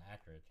 just not an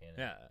accurate cannon.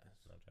 Yeah.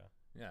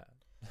 Yeah.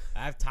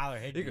 I have Tyler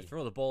Higbee. You could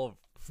throw the ball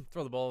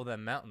over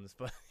them mountains,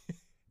 but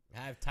I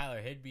have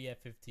Tyler Higbee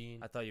at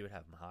 15. I thought you would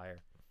have him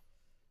higher.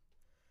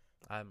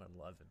 I'm at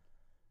 11.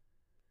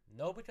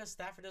 No, because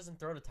Stafford doesn't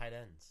throw to tight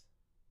ends.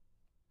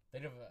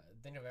 Think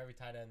of every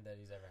tight end that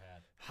he's ever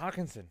had.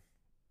 Hawkinson.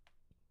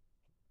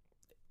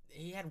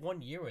 He had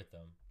 1 year with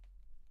them.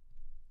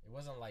 It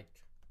wasn't like,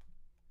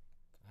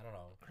 I don't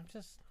know.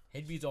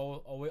 Higbee's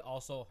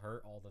also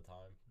hurt all the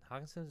time.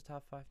 Hawkinson's a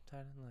top 5 tight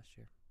end last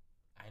year.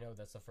 I know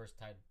that's the first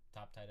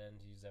top tight end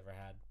he's ever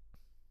had.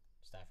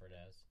 Stafford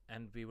has.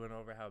 And we went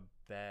over how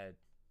bad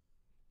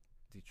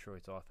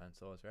Detroit's offense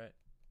was, right?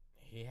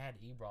 He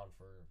had Ebron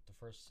for the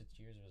first 6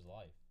 years of his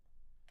life.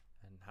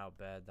 And how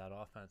bad that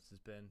offense has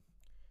been.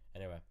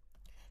 Anyway,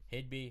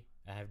 Higbee,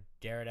 I have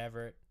Garrett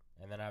Everett,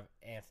 and then I have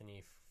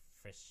Anthony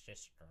Frisker.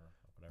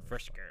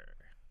 Frisker.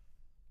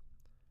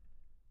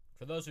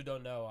 For those who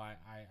don't know, I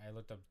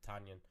looked up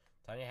Tanyan.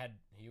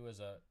 He was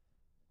a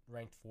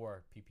ranked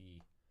 4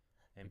 PPE.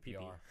 In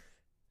PPR.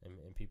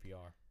 In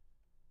PPR.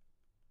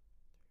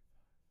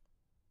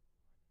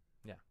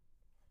 Yeah.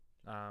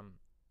 I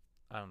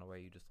don't know where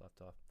you just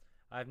left off.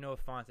 I have Noah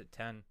Fant at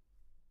 10.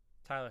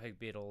 Tyler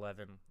Higbee at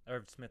 11.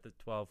 Irv Smith at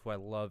 12, who I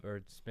love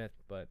Irv Smith,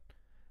 but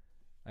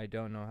I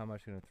don't know how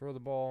much he's going to throw the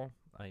ball.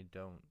 I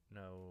don't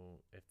know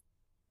if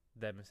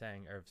them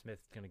saying Irv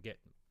Smith's going to get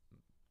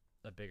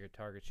a bigger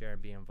target share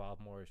and be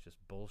involved more is just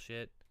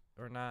bullshit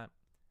or not.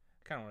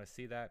 I kind of want to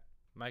see that.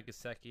 Mike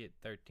Gesicki at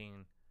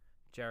 13.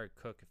 Jared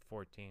Cook at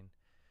 14.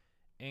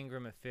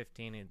 Ingram at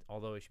 15, and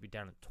although he should be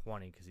down at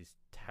 20 because he's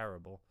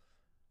terrible.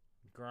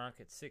 Gronk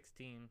at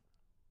 16.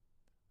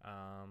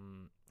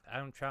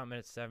 Adam Troutman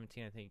at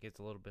 17. I think he gets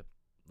a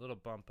little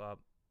bump up,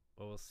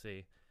 but we'll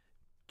see.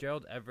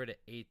 Gerald Everett at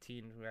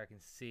 18, who I can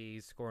see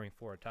scoring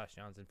 4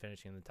 touchdowns and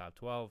finishing in the top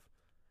 12.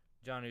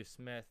 Jonnu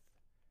Smith,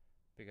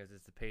 because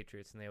it's the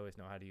Patriots and they always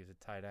know how to use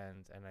a tight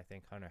end, and I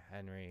think Hunter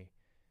Henry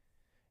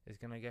is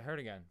going to get hurt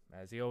again,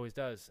 as he always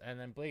does. And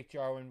then Blake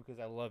Jarwin, because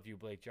I love you,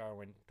 Blake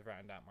Jarwin, to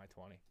round out my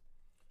 20.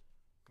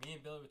 Me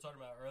and Billy were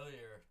talking about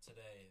earlier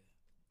today.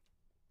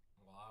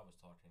 While I was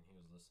talking, he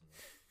was listening.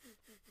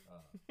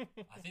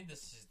 I think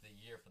this is the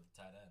year for the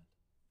tight end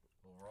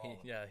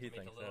overall. He make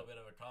thinks a little so. bit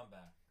of a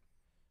comeback.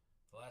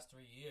 The last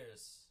 3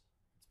 years,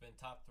 it's been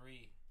top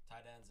 3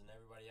 tight ends, and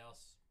everybody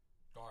else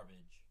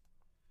garbage.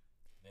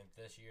 And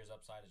this year's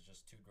upside is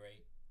just too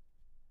great.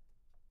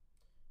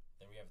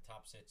 Then we have a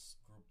top 6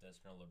 group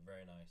that's going to look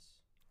very nice.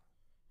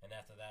 And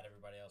after that,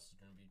 everybody else is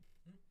going to be...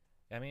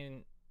 I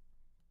mean,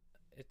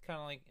 it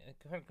kind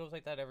of goes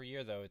like that every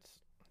year, though.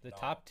 It's the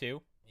top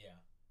 2. Yeah.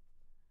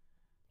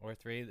 Or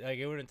 3. Like,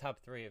 it would have been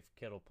top 3 if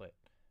Kittle played.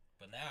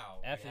 But now,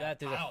 after that,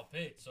 there's Kyle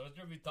Pitts, so it's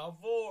going to be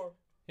top 4.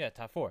 Yeah,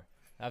 top 4.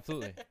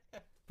 Absolutely.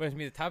 But it's going to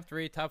be the top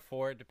 3, top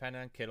 4,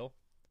 depending on Kittle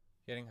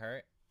getting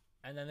hurt.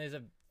 And then there's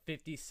a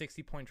 50,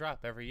 60-point drop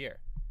every year.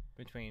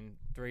 Between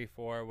 3,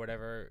 4,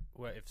 whatever.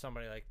 If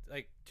somebody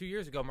like 2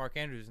 years ago, Mark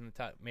Andrews in the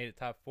top made it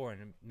top 4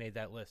 and made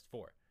that list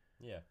 4.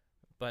 Yeah.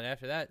 But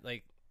after that,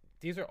 like,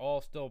 these are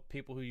all still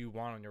people who you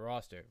want on your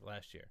roster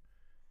last year.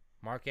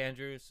 Mark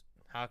Andrews,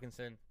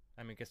 Hawkinson,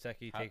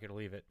 Gesicki, take it or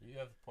leave it. You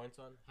have points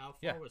on how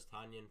far was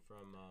Tanyan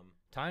from?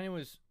 Tanyan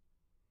was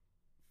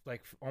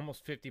like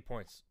almost 50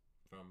 points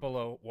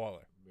below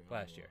Waller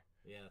last year.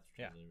 Yeah, that's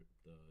true.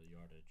 The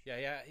yardage.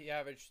 Yeah, he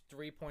averaged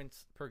 3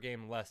 points per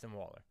game less than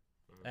Waller.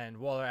 And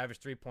Waller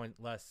averaged 3 points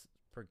less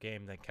per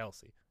game than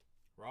Kelsey.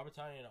 Robert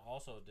Tanyan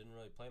also didn't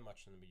really play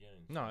much in the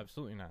beginning. So. No,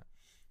 absolutely not.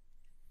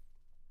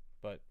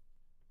 But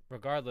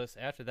regardless,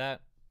 after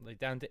that, like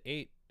down to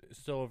 8,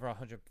 still over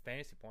 100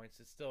 fantasy points.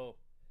 It's still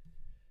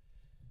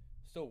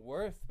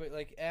worth, but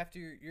like after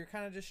you're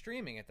kind of just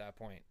streaming at that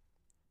point.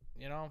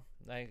 You know,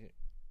 like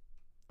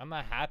I'm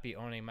not happy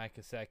owning Mike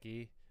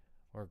Gesicki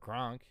or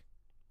Gronk,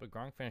 but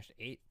Gronk finished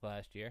 8th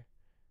last year.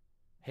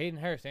 Hayden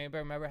Hurst. Anybody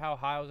remember how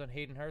high I was on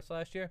Hayden Hurst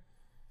last year?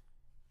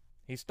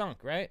 He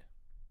stunk, right?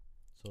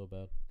 So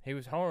bad. He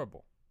was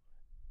horrible.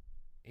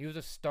 He was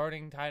a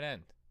starting tight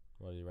end.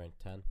 What did he rank?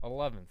 10?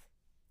 11th.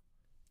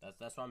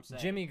 That's what I'm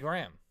saying. Jimmy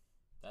Graham.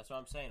 That's what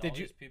I'm saying.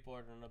 These people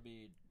are going to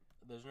be...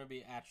 There's going to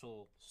be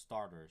actual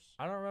starters.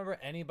 I don't remember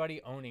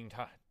anybody owning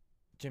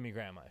Jimmy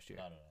Graham last year.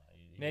 No.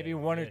 Maybe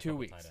 1 or 2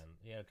 weeks.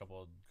 He had a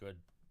couple of good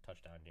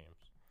touchdown games.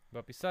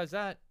 But besides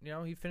that, you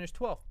know, he finished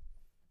 12th.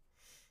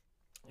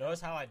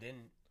 Notice how I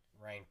didn't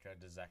rank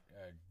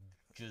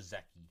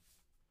Gesicki.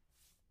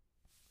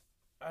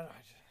 I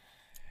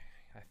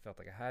felt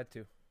like I had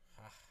to.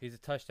 He's a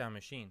touchdown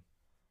machine.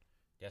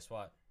 Guess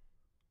what?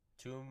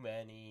 Too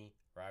many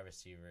wide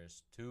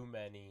receivers, too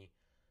many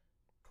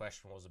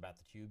questionables about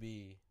the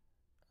QB.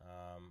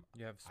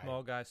 You have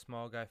small guy,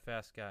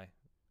 fast guy,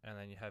 and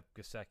then you have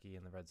Gesicki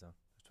in the red zone.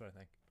 That's what I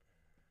think.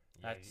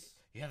 Yeah,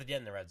 you have to get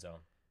in the red zone.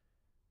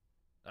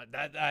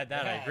 That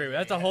I agree with.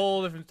 That's a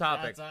whole different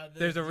topic.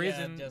 There's a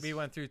reason we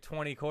went through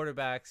 20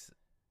 quarterbacks,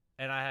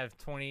 and I have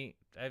 28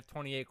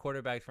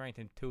 quarterbacks ranked,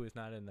 and 2 is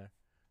not in there.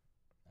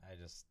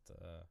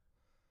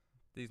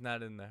 He's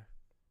not in there.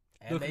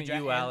 And Looking at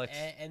you, Alex.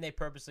 And they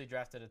purposely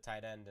drafted a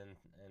tight end in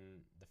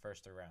the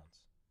first 3 rounds.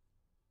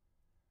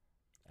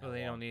 Well,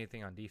 they don't need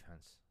anything on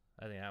defense.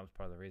 I think that was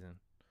part of the reason.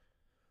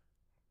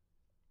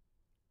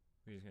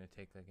 You're just gonna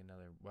take like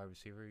another wide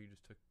receiver. You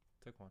just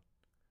took one.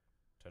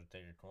 Tried to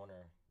take your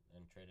corner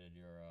and traded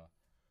your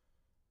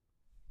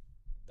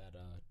that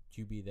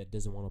QB that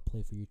doesn't want to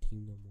play for your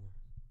team no more.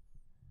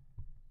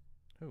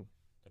 Who?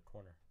 The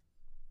corner.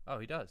 Oh,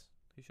 he does.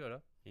 He showed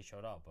up. He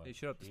showed up, but he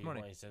showed up this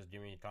morning. He says,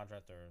 "Give me a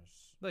contract," or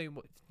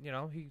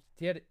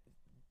he had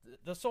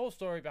the sole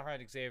story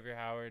behind Xavier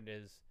Howard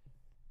is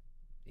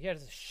he had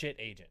a shit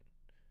agent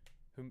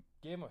who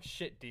gave him a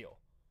shit deal.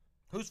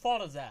 Whose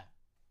fault is that?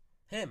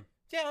 Him.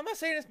 Yeah, I'm not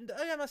saying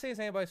it's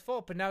anybody's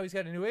fault, but now he's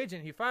got a new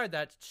agent. He fired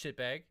that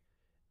shitbag,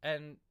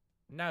 and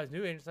now his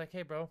new agent's like,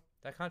 "Hey, bro,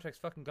 that contract's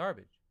fucking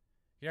garbage.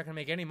 You're not gonna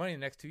make any money in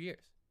the next 2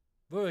 years.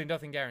 Literally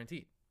nothing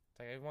guaranteed. It's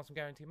like I want some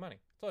guaranteed money.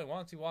 That's all he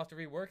wants. He wants to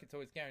rework it so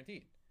it's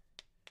guaranteed."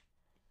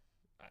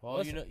 Well,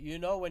 listen. you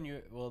know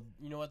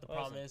what the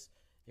problem is?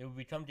 It would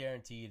become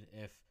guaranteed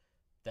if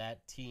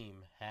that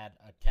team had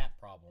a cap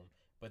problem,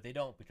 but they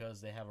don't because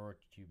they have a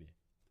rookie QB.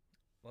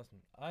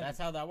 Listen, that's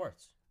how that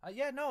works.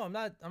 I'm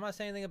not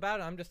saying anything about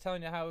it. I'm just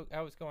telling you how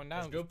it's going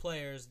down. Good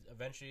players,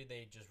 eventually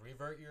they just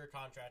revert your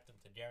contract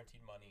into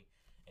guaranteed money,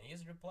 and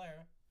he's a good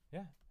player.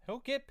 Yeah, he'll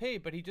get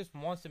paid, but he just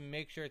wants to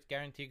make sure it's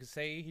guaranteed. Because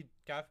say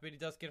God forbid he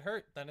does get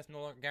hurt, then it's no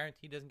longer guaranteed.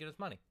 He doesn't get his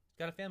money. He's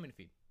got a family to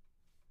feed.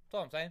 That's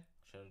all I'm saying.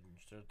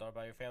 Should have thought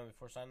about your family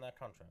before signing that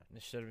contract.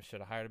 Should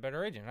have hired a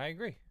better agent. I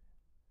agree.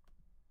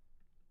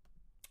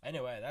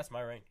 Anyway, that's my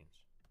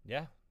rankings.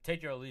 Yeah.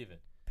 Take it or leave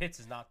it. Pitts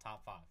is not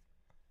top 5.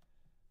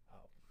 Oh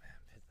man,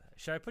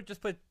 should I just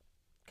put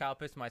Kyle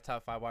Pitts in my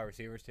top 5 wide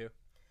receivers too?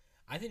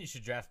 I think you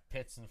should draft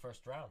Pitts in the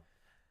first round.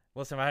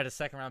 Listen, if I had a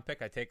second round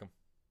pick, I'd take him.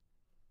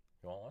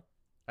 You want one?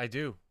 I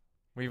do.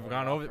 We've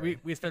gone over.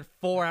 We spent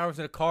 4 hours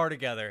in a car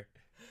together.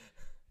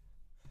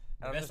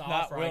 The best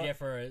offer I get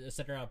for a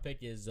second round pick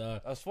is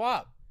a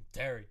swap.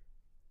 Terry.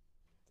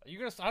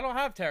 I don't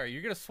have Terry.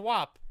 You're gonna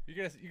swap. You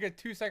get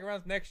 2 second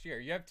rounds next year.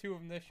 You have 2 of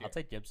them this year. I'll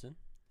take Gibson.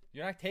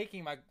 You're not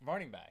taking my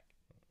running back.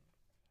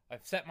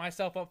 I've set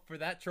myself up for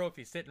that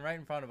trophy sitting right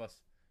in front of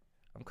us.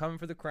 I'm coming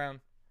for the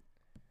crown.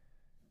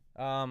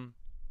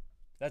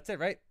 That's it,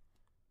 right?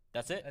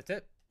 That's it. That's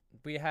it.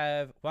 We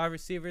have wide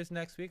receivers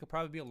next week. It'll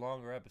probably be a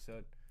longer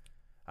episode.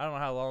 I don't know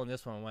how long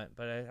this one went,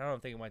 but I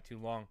don't think it went too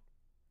long.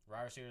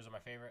 Wide receivers are my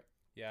favorite.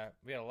 Yeah,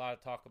 we had a lot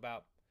of talk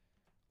about.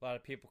 A lot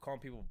of people calling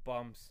people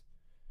bums.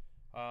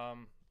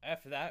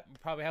 After that, we'll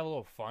probably have a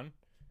little fun.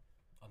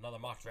 Another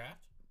mock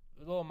draft?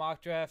 A little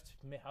mock draft.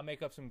 I'll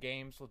make up some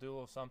games. We'll do a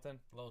little something.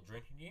 A little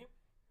drinking game?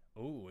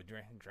 Ooh, a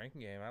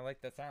drinking game. I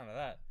like the sound of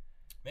that.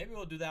 Maybe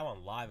we'll do that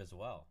one live as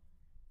well.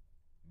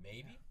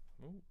 Maybe?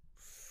 Ooh.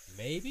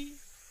 Maybe?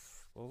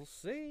 We'll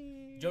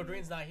see. Joe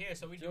Green's not here,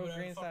 so we do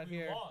whatever the fuck we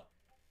want.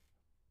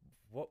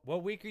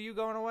 What week are you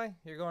going away?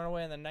 You're going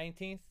away on the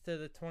 19th to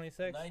the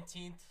 26th?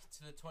 19th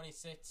to the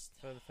 26th.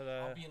 For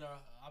the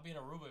I'll be in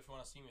Aruba if you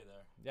want to see me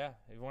there. Yeah,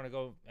 if you want to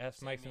go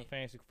ask Mike some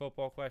fantasy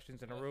football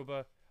questions in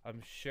Aruba,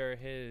 I'm sure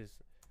his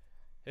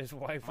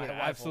wife would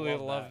absolutely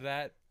love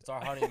that. It's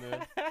our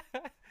honeymoon.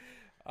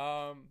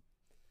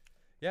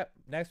 Yep.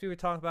 Next week we're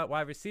talking about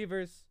wide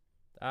receivers.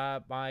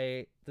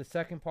 The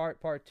second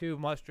part 2,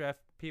 must draft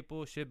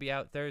people, should be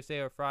out Thursday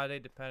or Friday,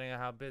 depending on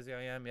how busy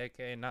I am.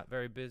 AKA not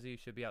very busy.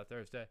 Should be out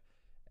Thursday.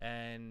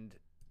 And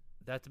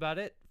that's about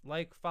it.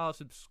 Like, follow,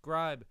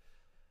 subscribe.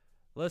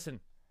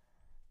 Listen,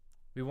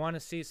 we want to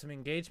see some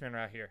engagement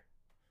right here.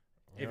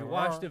 If you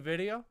watched the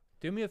video,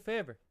 do me a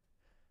favor.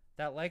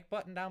 That like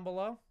button down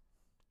below,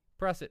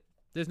 press it.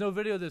 There's no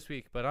video this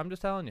week, but I'm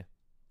just telling you.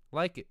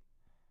 Like it.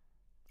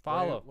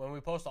 Follow. When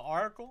we post an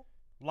article,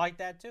 like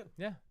that too.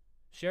 Yeah.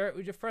 Share it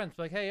with your friends.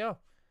 Like, hey, yo,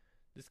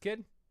 this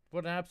kid,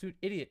 what an absolute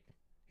idiot.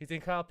 He's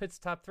in Kyle Pitts'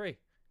 top 3.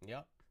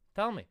 Yep.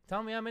 Tell me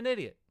I'm an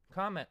idiot.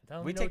 Comment.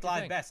 Tell me. We take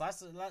live bets.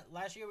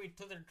 Last year we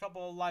took a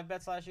couple of live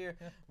bets. Yeah.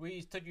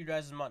 We took you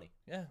guys' money.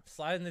 Yeah,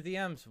 slide in the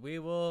DMs. We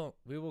will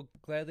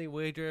gladly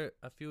wager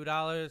a few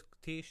dollars,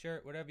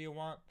 T-shirt, whatever you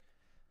want.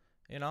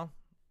 You know,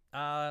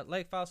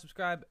 like, follow,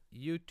 subscribe.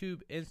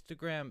 YouTube,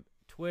 Instagram,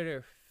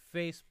 Twitter,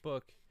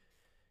 Facebook.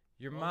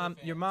 Your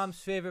mom's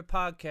favorite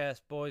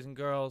podcast, boys and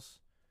girls.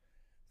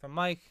 From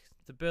Mike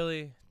to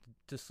Billy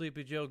to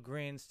Sleepy Joe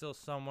Green, still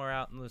somewhere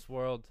out in this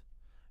world.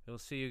 We'll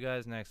see you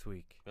guys next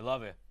week. We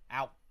love it.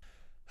 Out.